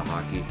boxing to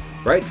hockey,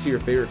 right to your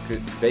favorite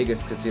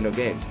Vegas casino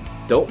games.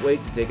 Don't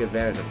wait to take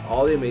advantage of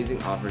all the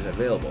amazing offers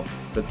available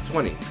for the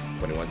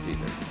 2021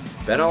 season.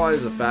 BetOnline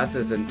is the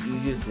fastest and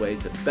easiest way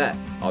to bet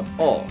on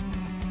all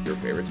your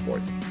favorite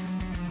sports.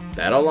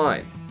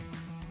 BetOnline,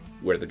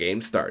 where the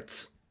game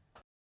starts.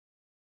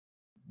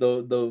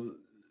 The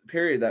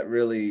period that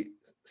really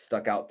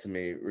stuck out to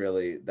me,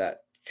 really,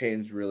 that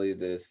changed really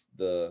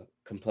the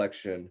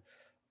complexion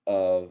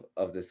of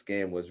this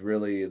game, was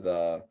really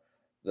the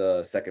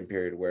second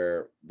period,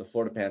 where the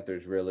Florida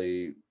Panthers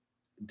really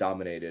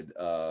dominated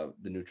the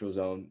neutral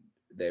zone.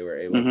 They were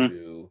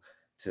able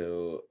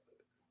to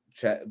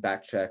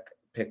back check,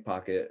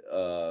 pickpocket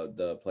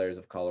the players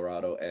of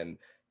Colorado, and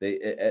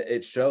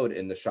it showed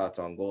in the shots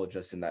on goal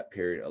just in that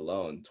period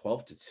alone.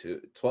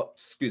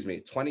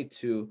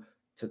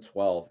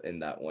 22-12 in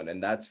that one,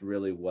 and that's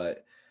really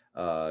what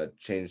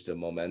changed the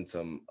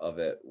momentum of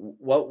it.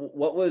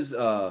 What was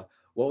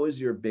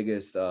your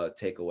biggest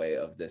takeaway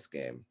of this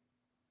game?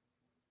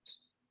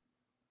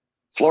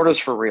 Florida's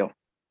for real.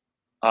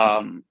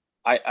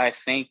 I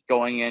think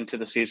going into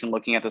the season,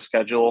 looking at the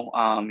schedule,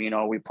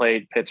 we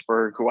played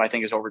Pittsburgh, who I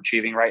think is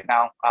overachieving right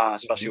now,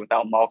 especially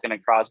without Malkin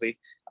and Crosby.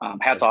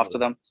 Hats off to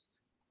them.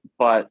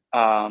 But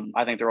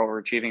I think they're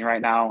overachieving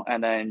right now.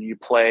 And then you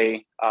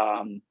play,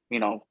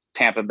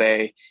 Tampa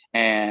Bay,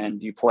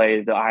 and you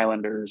play the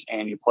Islanders,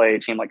 and you play a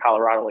team like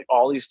Colorado. Like,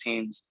 all these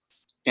teams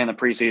in the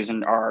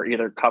preseason are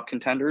either cup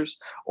contenders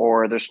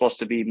or they're supposed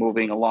to be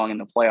moving along in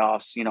the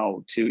playoffs,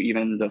 to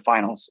even the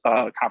finals,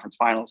 conference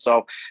finals.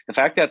 So the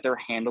fact that they're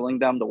handling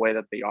them the way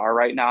that they are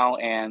right now,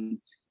 and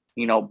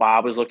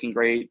Bob is looking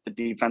great. The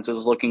defense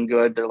is looking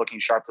good. They're looking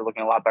sharp. They're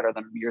looking a lot better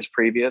than years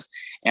previous.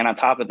 And on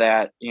top of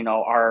that,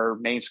 our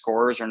main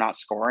scorers are not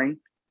scoring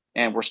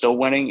and we're still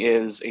winning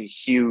is a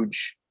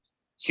huge,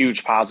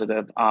 huge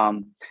positive.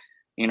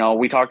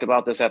 We talked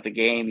about this at the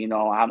game.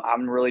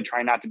 I'm really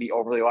trying not to be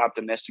overly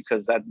optimistic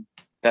because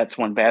that's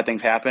when bad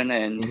things happen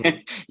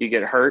and you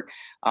get hurt.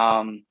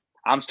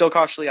 I'm still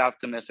cautiously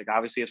optimistic.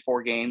 Obviously, it's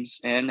 4 games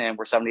in and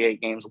we're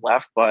 78 games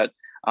left, but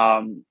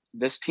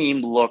this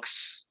team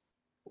looks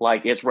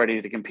like it's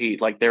ready to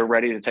compete. Like they're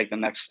ready to take the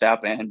next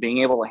step, and being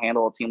able to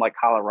handle a team like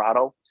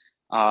Colorado,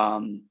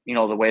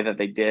 the way that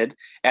they did.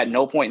 At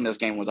no point in this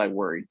game was I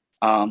worried.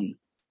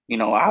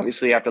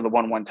 Obviously after the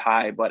 1-1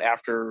 tie, but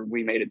after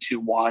we made it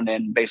 2-1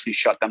 and basically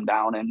shut them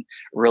down and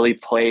really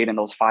played in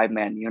those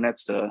 5-man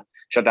units to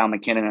shut down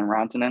McKinnon and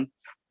Rantanen,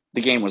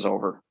 the game was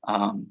over.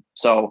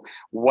 So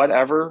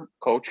whatever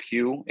Coach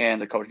Q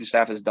and the coaching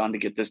staff has done to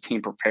get this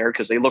team prepared,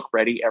 because they look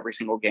ready every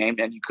single game,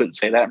 and you couldn't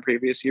say that in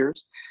previous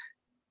years.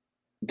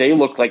 They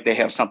look like they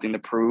have something to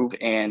prove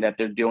and that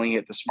they're doing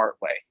it the smart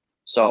way.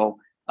 So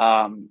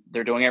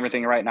they're doing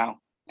everything right now,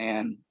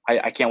 and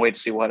I can't wait to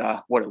see what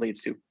it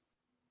leads to.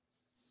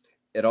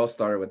 It all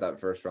started with that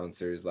first round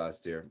series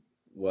last year.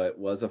 What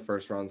was a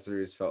first round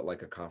series felt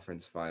like a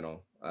conference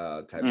final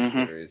type of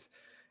series.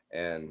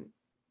 And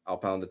I'll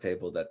pound the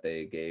table that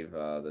they gave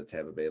the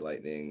Tampa Bay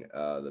Lightning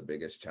the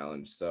biggest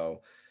challenge. So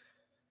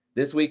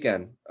this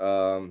weekend,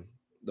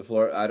 the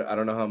floor, I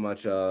don't know how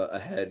much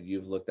ahead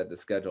you've looked at the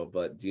schedule,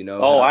 but do you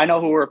know? I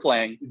know who we're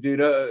playing. Do you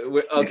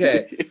know?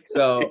 Okay.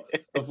 So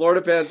the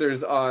Florida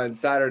Panthers on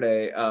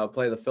Saturday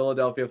play the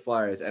Philadelphia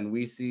Flyers, and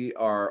we see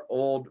our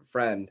old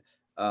friend,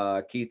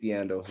 Keith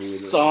Yandel, who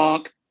is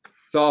song.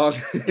 So,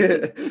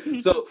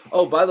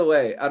 by the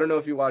way, I don't know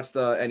if you watched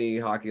any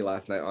hockey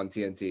last night on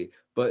TNT,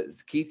 but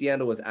Keith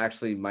Yandel was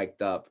actually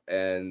mic'd up,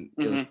 and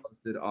it was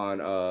posted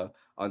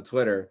on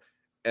Twitter.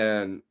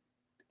 And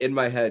in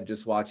my head,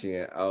 just watching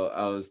it,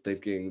 I was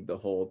thinking the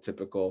whole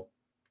typical,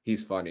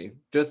 he's funny.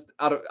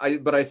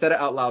 But I said it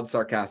out loud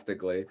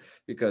sarcastically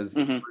because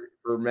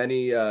for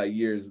many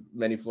years,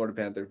 many Florida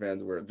Panther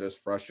fans were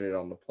just frustrated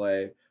on the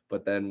play,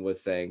 but then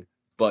was saying,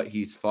 but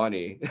he's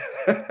funny.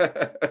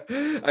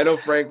 I know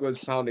Frank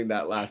was pounding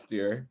that last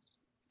year.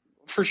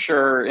 For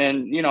sure.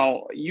 And,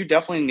 you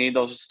definitely need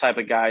those type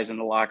of guys in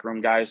the locker room,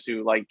 guys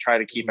who try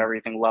to keep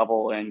everything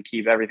level and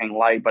keep everything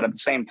light. But at the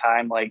same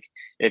time,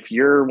 if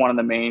you're one of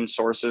the main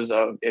sources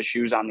of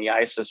issues on the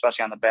ice,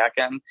 especially on the back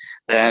end,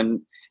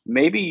 then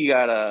maybe you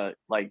gotta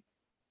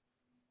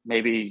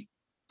maybe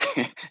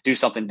do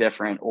something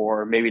different,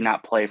 or maybe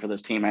not play for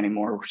this team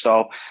anymore.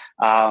 So,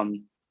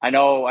 I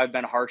know I've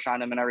been harsh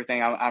on him and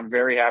everything. I'm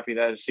very happy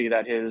to see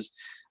that his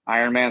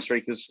Iron Man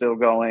streak is still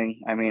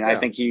going. I mean, I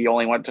think he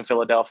only went to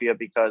Philadelphia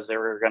because they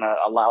were going to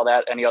allow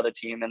that. Any other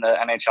team in the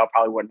NHL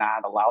probably would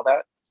not allow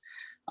that.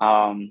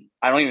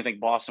 I don't even think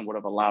Boston would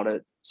have allowed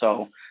it.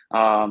 So,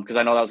 because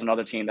I know that was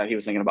another team that he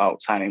was thinking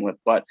about signing with.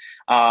 But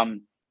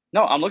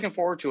no, I'm looking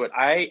forward to it.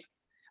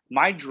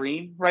 My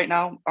dream right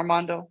now,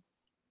 Armando,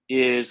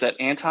 is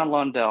that Anton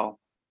Lundell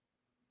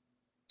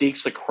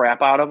dekes the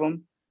crap out of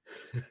him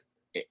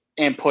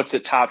and puts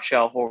it top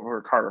shelf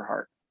over Carter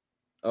Hart.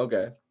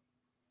 Okay.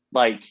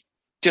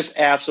 Just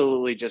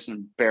absolutely just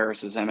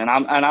embarrasses him. And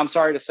I'm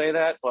sorry to say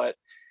that, but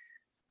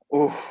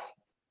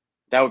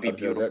that would be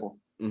beautiful.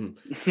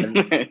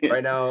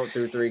 Right now,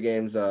 through 3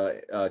 games,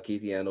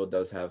 Keith Yandel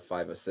does have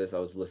 5 assists. I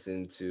was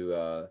listening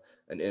to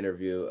an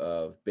interview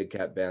of Big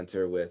Cat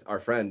Banter with our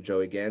friend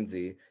Joey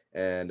Ganzi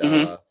and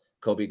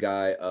Kobe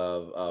Guy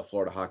of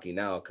Florida Hockey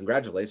Now.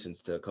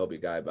 Congratulations to Kobe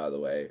Guy, by the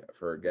way,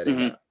 for getting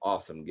an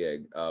awesome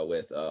gig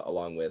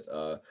along with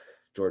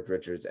George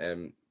Richards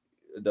and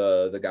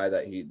the guy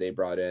that they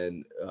brought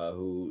in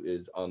who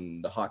is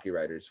on the hockey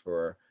writers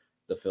for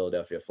the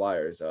Philadelphia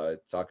Flyers,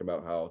 talking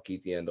about how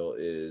Keith Yandel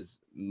is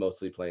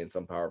mostly playing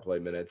some power play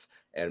minutes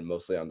and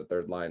mostly on the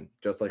third line,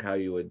 just like how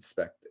you would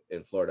expect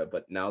in Florida.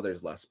 But now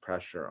there's less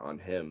pressure on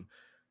him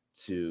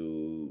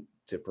to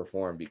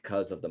perform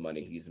because of the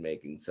money he's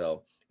making.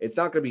 So it's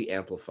not going to be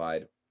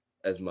amplified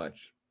as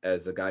much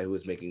as a guy who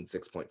was making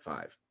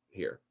 6.5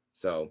 here.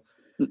 So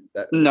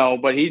no,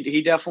 but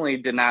he definitely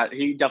did not.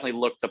 He definitely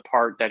looked the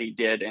part that he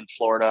did in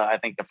Florida. I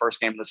think the first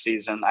game of the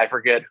season, I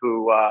forget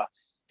who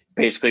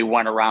basically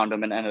went around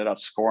him and ended up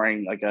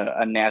scoring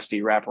a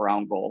nasty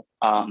wraparound goal.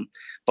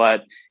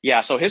 But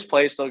yeah, so his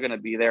play is still going to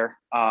be there.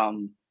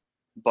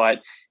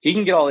 But he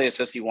can get all the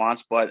assists he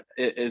wants, but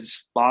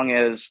as long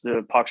as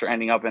the pucks are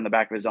ending up in the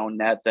back of his own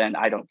net, then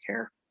I don't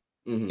care.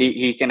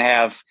 He can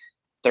have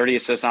 30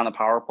 assists on the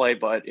power play,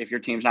 but if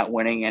your team's not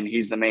winning and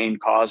he's the main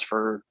cause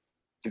for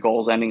the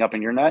goals ending up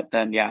in your net,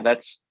 then yeah,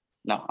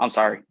 I'm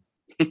sorry.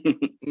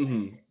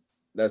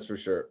 That's for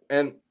sure.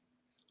 And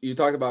you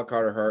talk about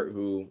Carter Hart,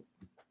 who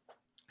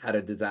had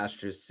a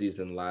disastrous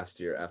season last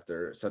year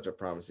after such a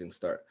promising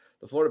start.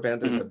 The Florida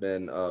Panthers have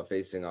been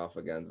facing off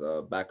against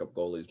backup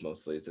goalies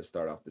mostly to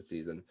start off the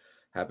season.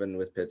 Happened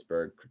with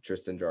Pittsburgh.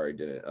 Tristan Jarry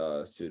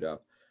didn't suit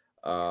up.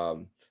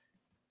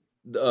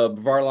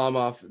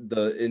 Varlamov,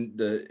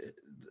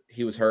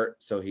 he was hurt,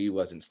 so he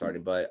wasn't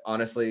starting. But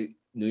honestly,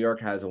 New York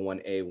has a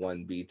 1A,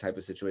 1B type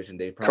of situation.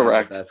 They probably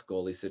have the best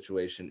goalie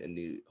situation in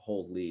the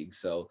whole league.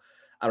 So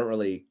I don't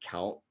really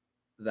count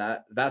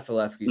that.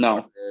 Vasilevsky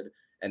started.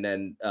 And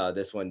then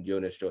this one,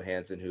 Jonas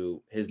Johansson,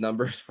 who his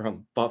numbers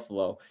from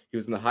Buffalo, he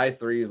was in the high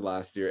 3s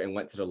last year and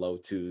went to the low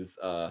 2s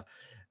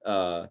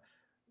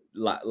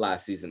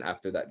last season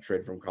after that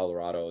trade from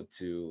Colorado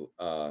to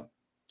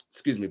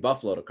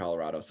Buffalo to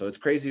Colorado. So it's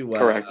crazy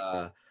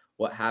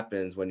what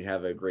happens when you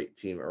have a great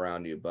team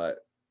around you. But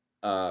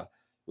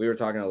we were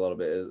talking a little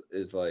bit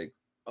is like,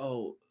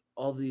 oh,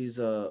 all these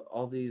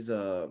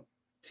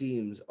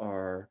teams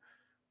are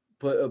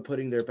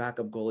putting their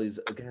backup goalies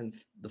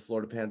against the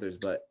Florida Panthers,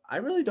 but I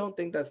really don't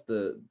think that's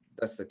the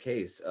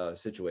case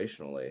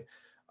situationally.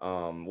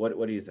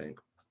 What do you think?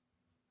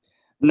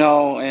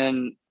 No,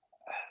 and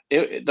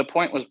the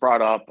point was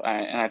brought up,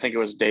 and I think it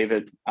was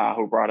David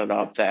who brought it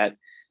up that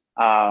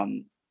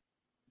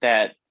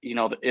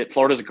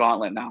Florida's a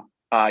gauntlet now.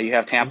 You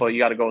have Tampa, you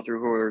got to go through,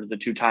 who are the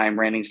 2-time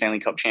reigning Stanley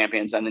Cup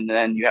champions, and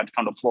then you have to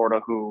come to Florida,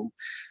 who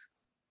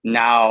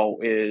now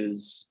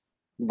is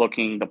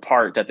looking the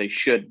part that they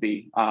should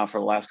be for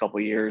the last couple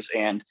of years.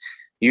 And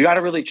you got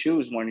to really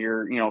choose when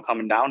you're,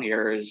 coming down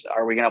here is,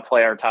 are we going to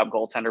play our top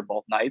goaltender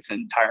both nights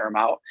and tire him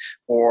out?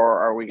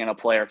 Or are we going to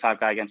play our top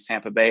guy against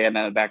Tampa Bay and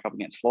then back up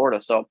against Florida?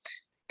 So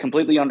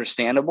completely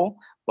understandable.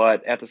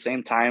 But at the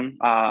same time,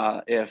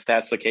 if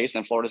that's the case,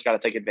 then Florida's got to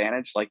take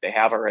advantage like they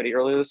have already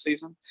early this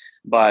season.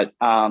 But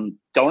don't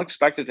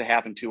expect it to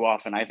happen too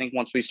often. I think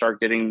once we start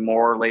getting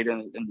more late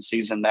in the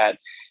season, that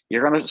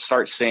you're going to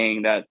start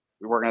seeing that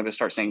we're going to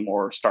start seeing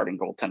more starting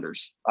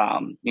goaltenders,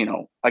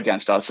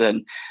 against us.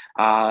 And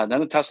then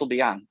the test will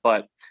be on.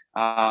 But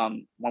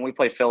when we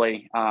play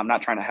Philly, I'm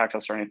not trying to hex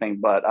us or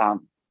anything, but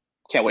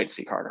can't wait to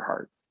see Carter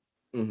Hart.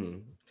 Mm-hmm.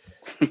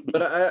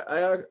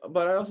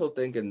 But I also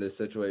think in this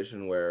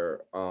situation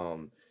where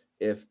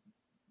if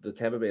the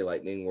Tampa Bay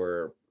Lightning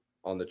were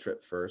on the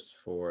trip first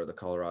for the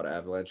Colorado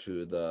Avalanche,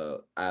 who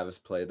the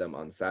Avs played them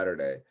on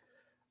Saturday,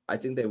 I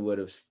think they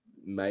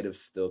might have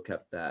still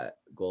kept that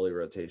goalie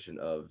rotation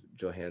of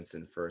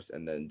Johansson first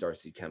and then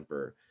Darcy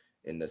Kemper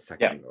in the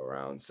second go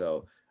round.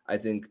 So I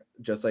think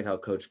just like how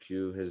Coach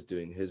Q is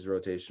doing his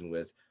rotation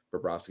with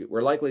Bobrovsky,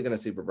 we're likely going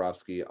to see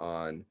Bobrovsky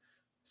on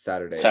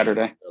Saturday.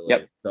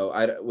 Yep.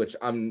 So which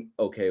I'm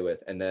okay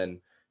with. And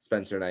then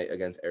Spencer Knight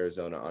against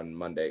Arizona on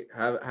Monday.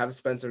 Have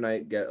Spencer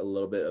Knight get a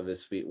little bit of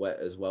his feet wet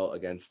as well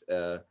against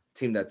a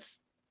team that's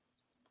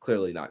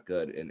clearly not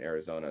good in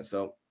Arizona.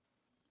 So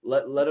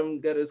let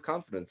him get his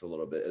confidence a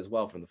little bit as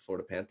well from the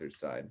Florida Panthers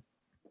side.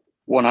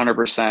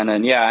 100%.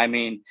 And yeah, I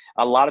mean,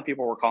 a lot of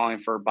people were calling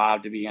for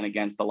Bob to be in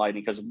against the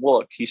Lightning because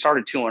look, he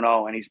started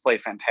 2-0 and he's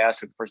played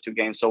fantastic the first 2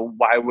 games. So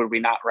why would we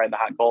not ride the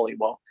hot goalie?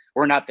 Well,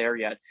 we're not there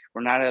yet.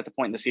 We're not at the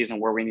point in the season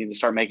where we need to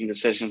start making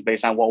decisions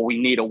based on, well, we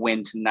need a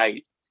win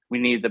tonight. We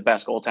need the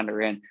best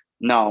goaltender in.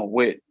 No,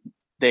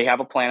 they have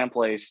a plan in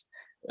place.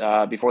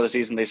 Before the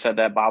season, they said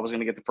that Bob was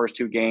going to get the first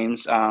 2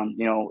 games,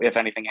 if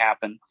anything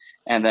happened,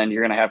 and then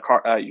you're going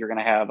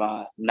to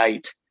have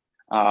Knight,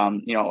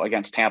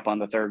 against Tampa on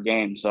the 3rd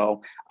game.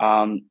 So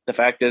the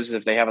fact is,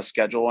 if they have a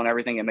schedule and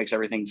everything, it makes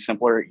everything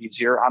simpler,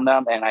 easier on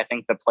them. And I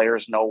think the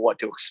players know what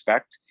to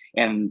expect.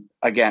 And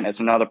again,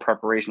 it's another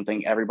preparation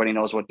thing. Everybody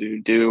knows what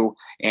to do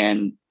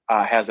and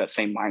has that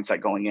same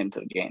mindset going into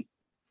the game.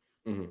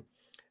 Mm-hmm.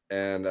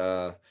 And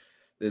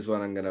this is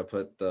when I'm going to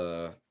put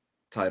the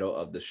title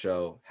of the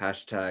show,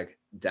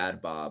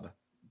 #DadBob.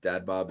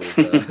 DadBob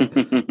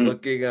is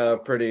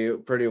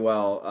looking pretty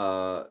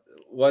well.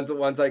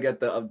 Once I get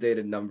the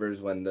updated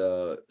numbers when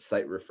the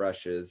site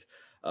refreshes,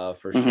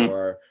 for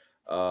sure,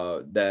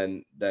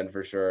 then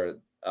for sure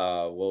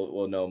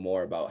we'll know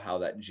more about how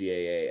that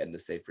GAA and the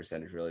save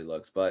percentage really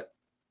looks. But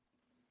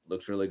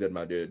looks really good,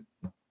 my dude.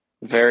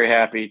 Very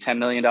happy. $10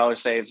 million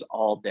saves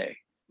all day.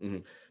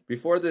 Mm-hmm.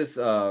 Before this,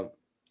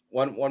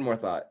 one more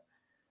thought.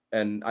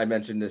 And I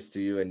mentioned this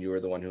to you, and you were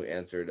the one who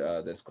answered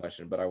this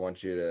question. But I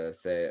want you to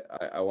say it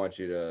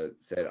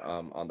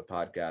on the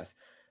podcast.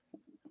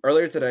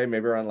 Earlier today,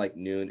 maybe around like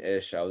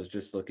noon-ish, I was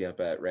just looking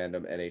up at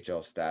random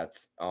NHL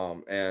stats.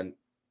 And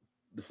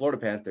the Florida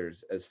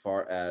Panthers, as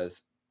far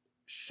as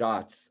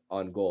shots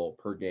on goal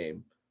per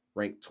game,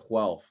 ranked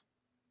 12th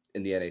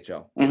in the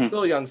NHL. Mm-hmm. It's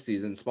still a young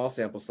season, small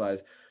sample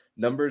size.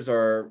 Numbers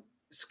are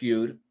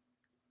skewed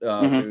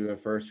through the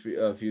first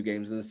few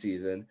games of the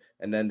season,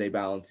 and then they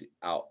balance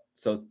out.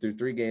 So through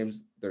 3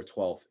 games, they're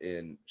 12th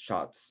in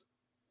shots.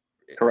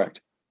 Correct.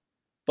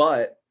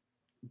 But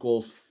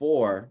goals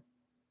for,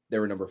 they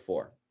were number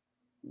 4.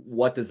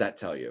 What does that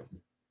tell you?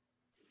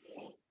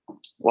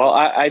 Well,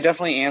 I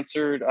definitely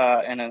answered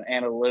in an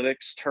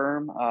analytics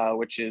term,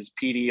 which is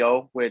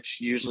PDO, which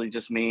usually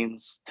just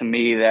means to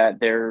me that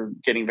they're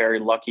getting very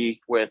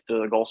lucky with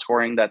the goal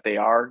scoring that they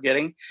are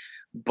getting.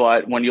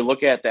 But when you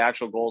look at the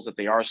actual goals that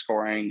they are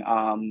scoring,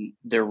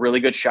 they're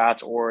really good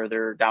shots or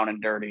they're down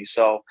and dirty.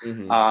 So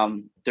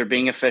they're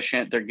being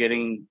efficient. They're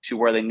getting to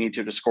where they need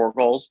to score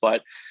goals.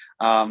 But,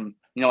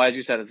 as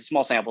you said, it's a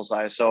small sample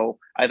size. So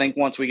I think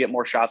once we get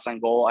more shots on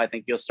goal, I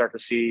think you'll start to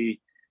see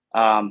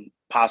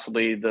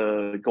possibly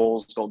the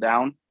goals go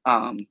down.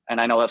 And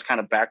I know that's kind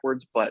of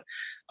backwards, but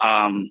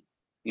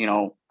you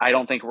know, I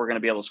don't think we're going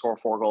to be able to score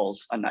 4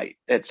 goals a night.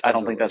 I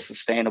don't think that's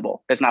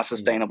sustainable. It's not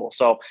sustainable.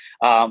 So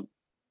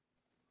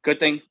good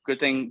thing,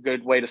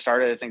 good way to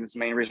start it. I think it's the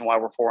main reason why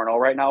we're 4-0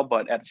 right now.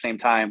 But at the same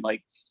time,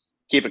 like,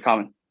 keep it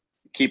coming,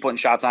 keep putting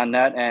shots on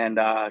net, and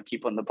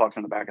keep putting the pucks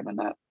in the back of the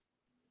net.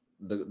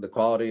 The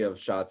quality of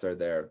shots are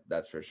there.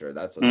 That's for sure.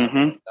 That's what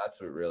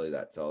that's what really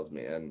that tells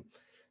me. And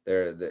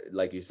they're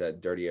like you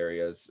said, dirty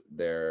areas.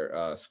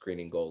 They're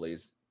screening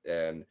goalies,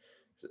 and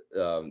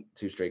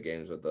 2 straight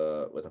games with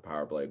a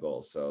power play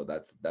goal. So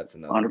that's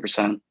another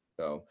 100%.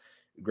 So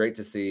great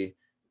to see.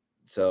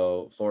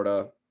 So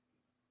Florida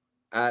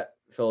at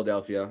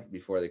Philadelphia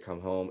before they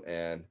come home,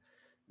 and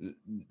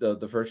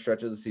the first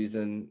stretch of the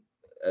season,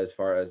 as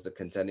far as the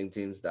contending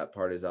teams, that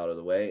part is out of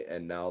the way,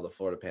 and now the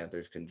Florida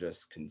Panthers can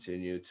just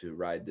continue to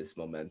ride this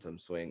momentum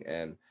swing,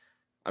 and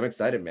I'm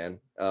excited, man.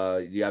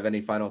 You have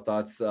any final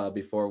thoughts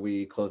before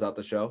we close out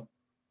the show?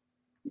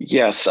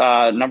 Yes.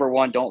 Number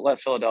one, don't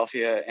let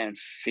Philadelphia and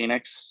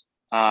Phoenix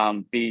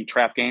be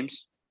trap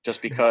games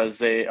just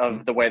because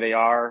of the way they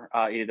are,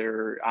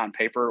 either on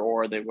paper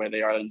or the way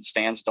they are in the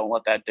stands. Don't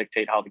let that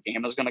dictate how the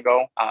game is going to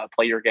go.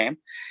 Play your game.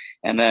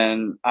 And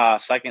then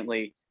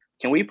secondly,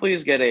 can we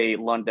please get a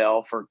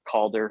Lundell for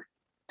Calder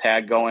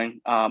tag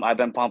going? I've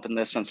been pumping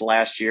this since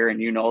last year, and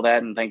you know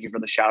that, and thank you for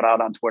the shout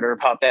out on Twitter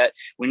about that.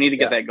 We need to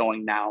get that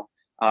going now.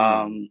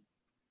 The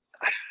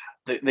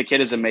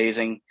kid is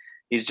amazing.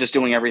 He's just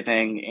doing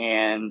everything.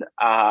 And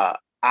I'm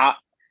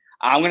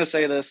going to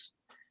say this.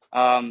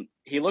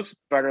 He looks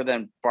better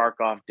than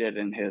Barkov did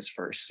in his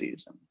first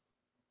season.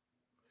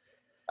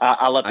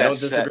 I'll let that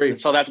sit.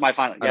 So that's my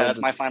final. Yeah,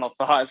 that's my final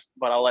thoughts,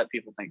 but I'll let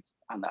people think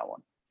on that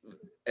one.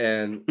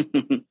 And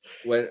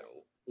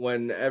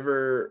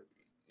whenever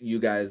you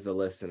guys, the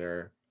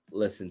listener,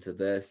 listen to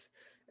this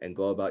and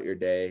go about your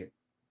day,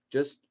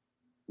 just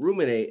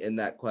ruminate in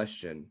that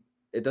question.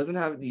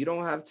 You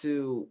don't have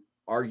to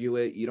argue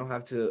it. You don't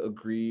have to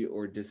agree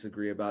or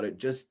disagree about it.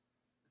 Just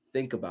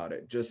think about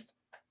it. Just,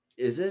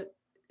 is it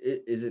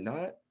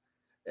not?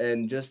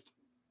 And just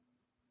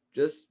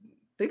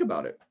think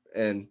about it.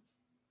 And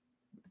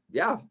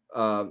yeah,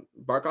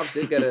 Barkov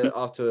did get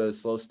off to a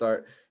slow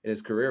start in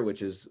his career,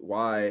 which is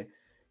why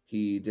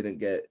he didn't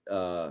get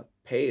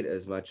paid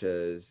as much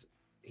as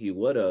he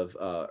would have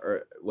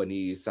or when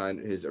he signed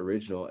his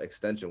original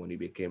extension when he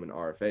became an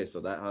RFA.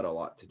 So that had a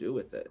lot to do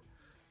with it.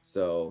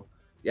 So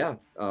yeah,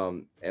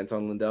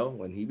 Anton Lundell,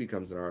 when he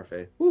becomes an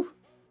RFA, who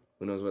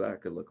knows what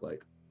that could look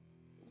like.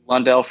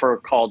 Lundell for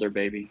Calder,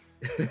 baby.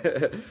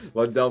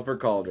 Lundell for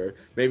Calder.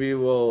 Maybe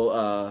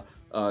we'll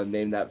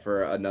name that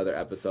for another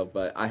episode,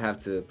 but I have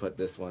to put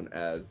this one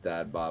as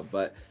Dad Bob.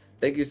 But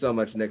thank you so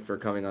much, Nick, for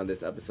coming on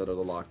this episode of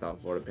the Locked On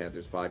Florida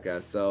Panthers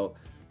podcast. So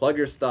plug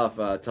your stuff.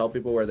 Tell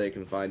people where they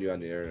can find you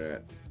on the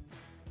internet.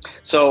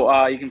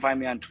 So you can find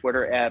me on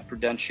Twitter at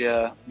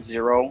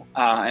Prudentia0.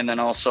 And then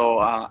also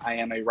I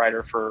am a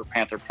writer for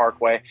Panther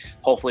Parkway.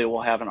 Hopefully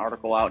we'll have an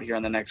article out here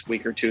in the next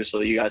week or two so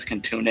that you guys can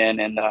tune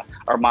in. And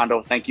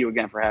Armando, thank you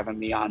again for having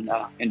me on.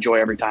 Enjoy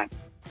every time.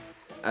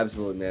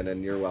 Absolutely, man.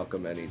 And you're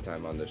welcome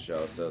anytime on the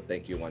show. So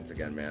thank you once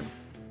again, man.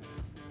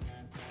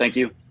 Thank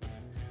you.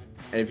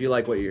 And if you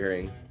like what you're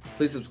hearing,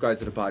 please subscribe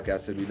to the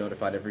podcast to be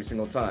notified every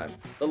single time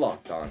the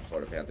Locked On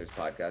Florida Panthers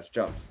podcast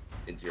jumps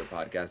into your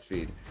podcast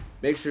feed.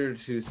 Make sure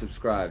to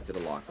subscribe to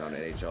the Locked On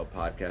NHL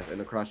podcast and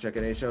the Crosscheck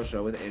NHL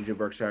show with Andrew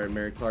Berkshire and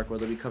Mary Clark, where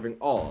they'll be covering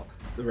all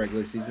the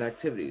regular season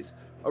activities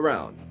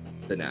around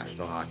the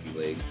National Hockey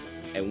League.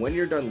 And when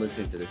you're done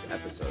listening to this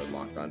episode of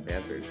Locked On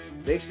Panthers,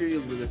 make sure you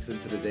listen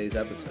to today's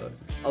episode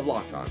of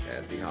Locked On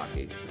Fantasy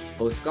Hockey.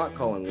 Host Scott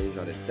Cullen leans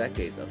on his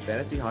decades of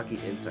fantasy hockey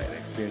insight and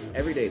experience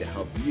every day to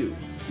help you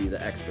be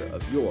the expert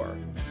of your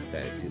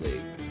fantasy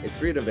league. It's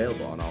free and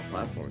available on all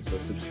platforms, so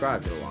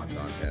subscribe to the Locked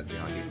On Fantasy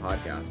Hockey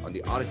podcast on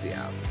the Odyssey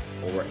app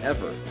or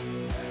wherever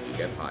you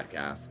get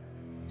podcasts.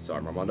 So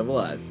I'm Armando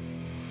Velez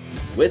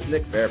with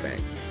Nick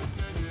Fairbanks,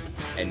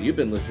 and you've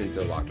been listening to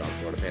the Locked On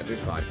Florida Panthers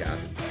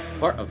podcast,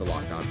 part of the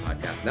Locked On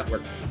Podcast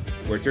Network.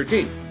 We're your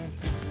team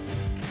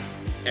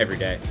every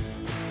day.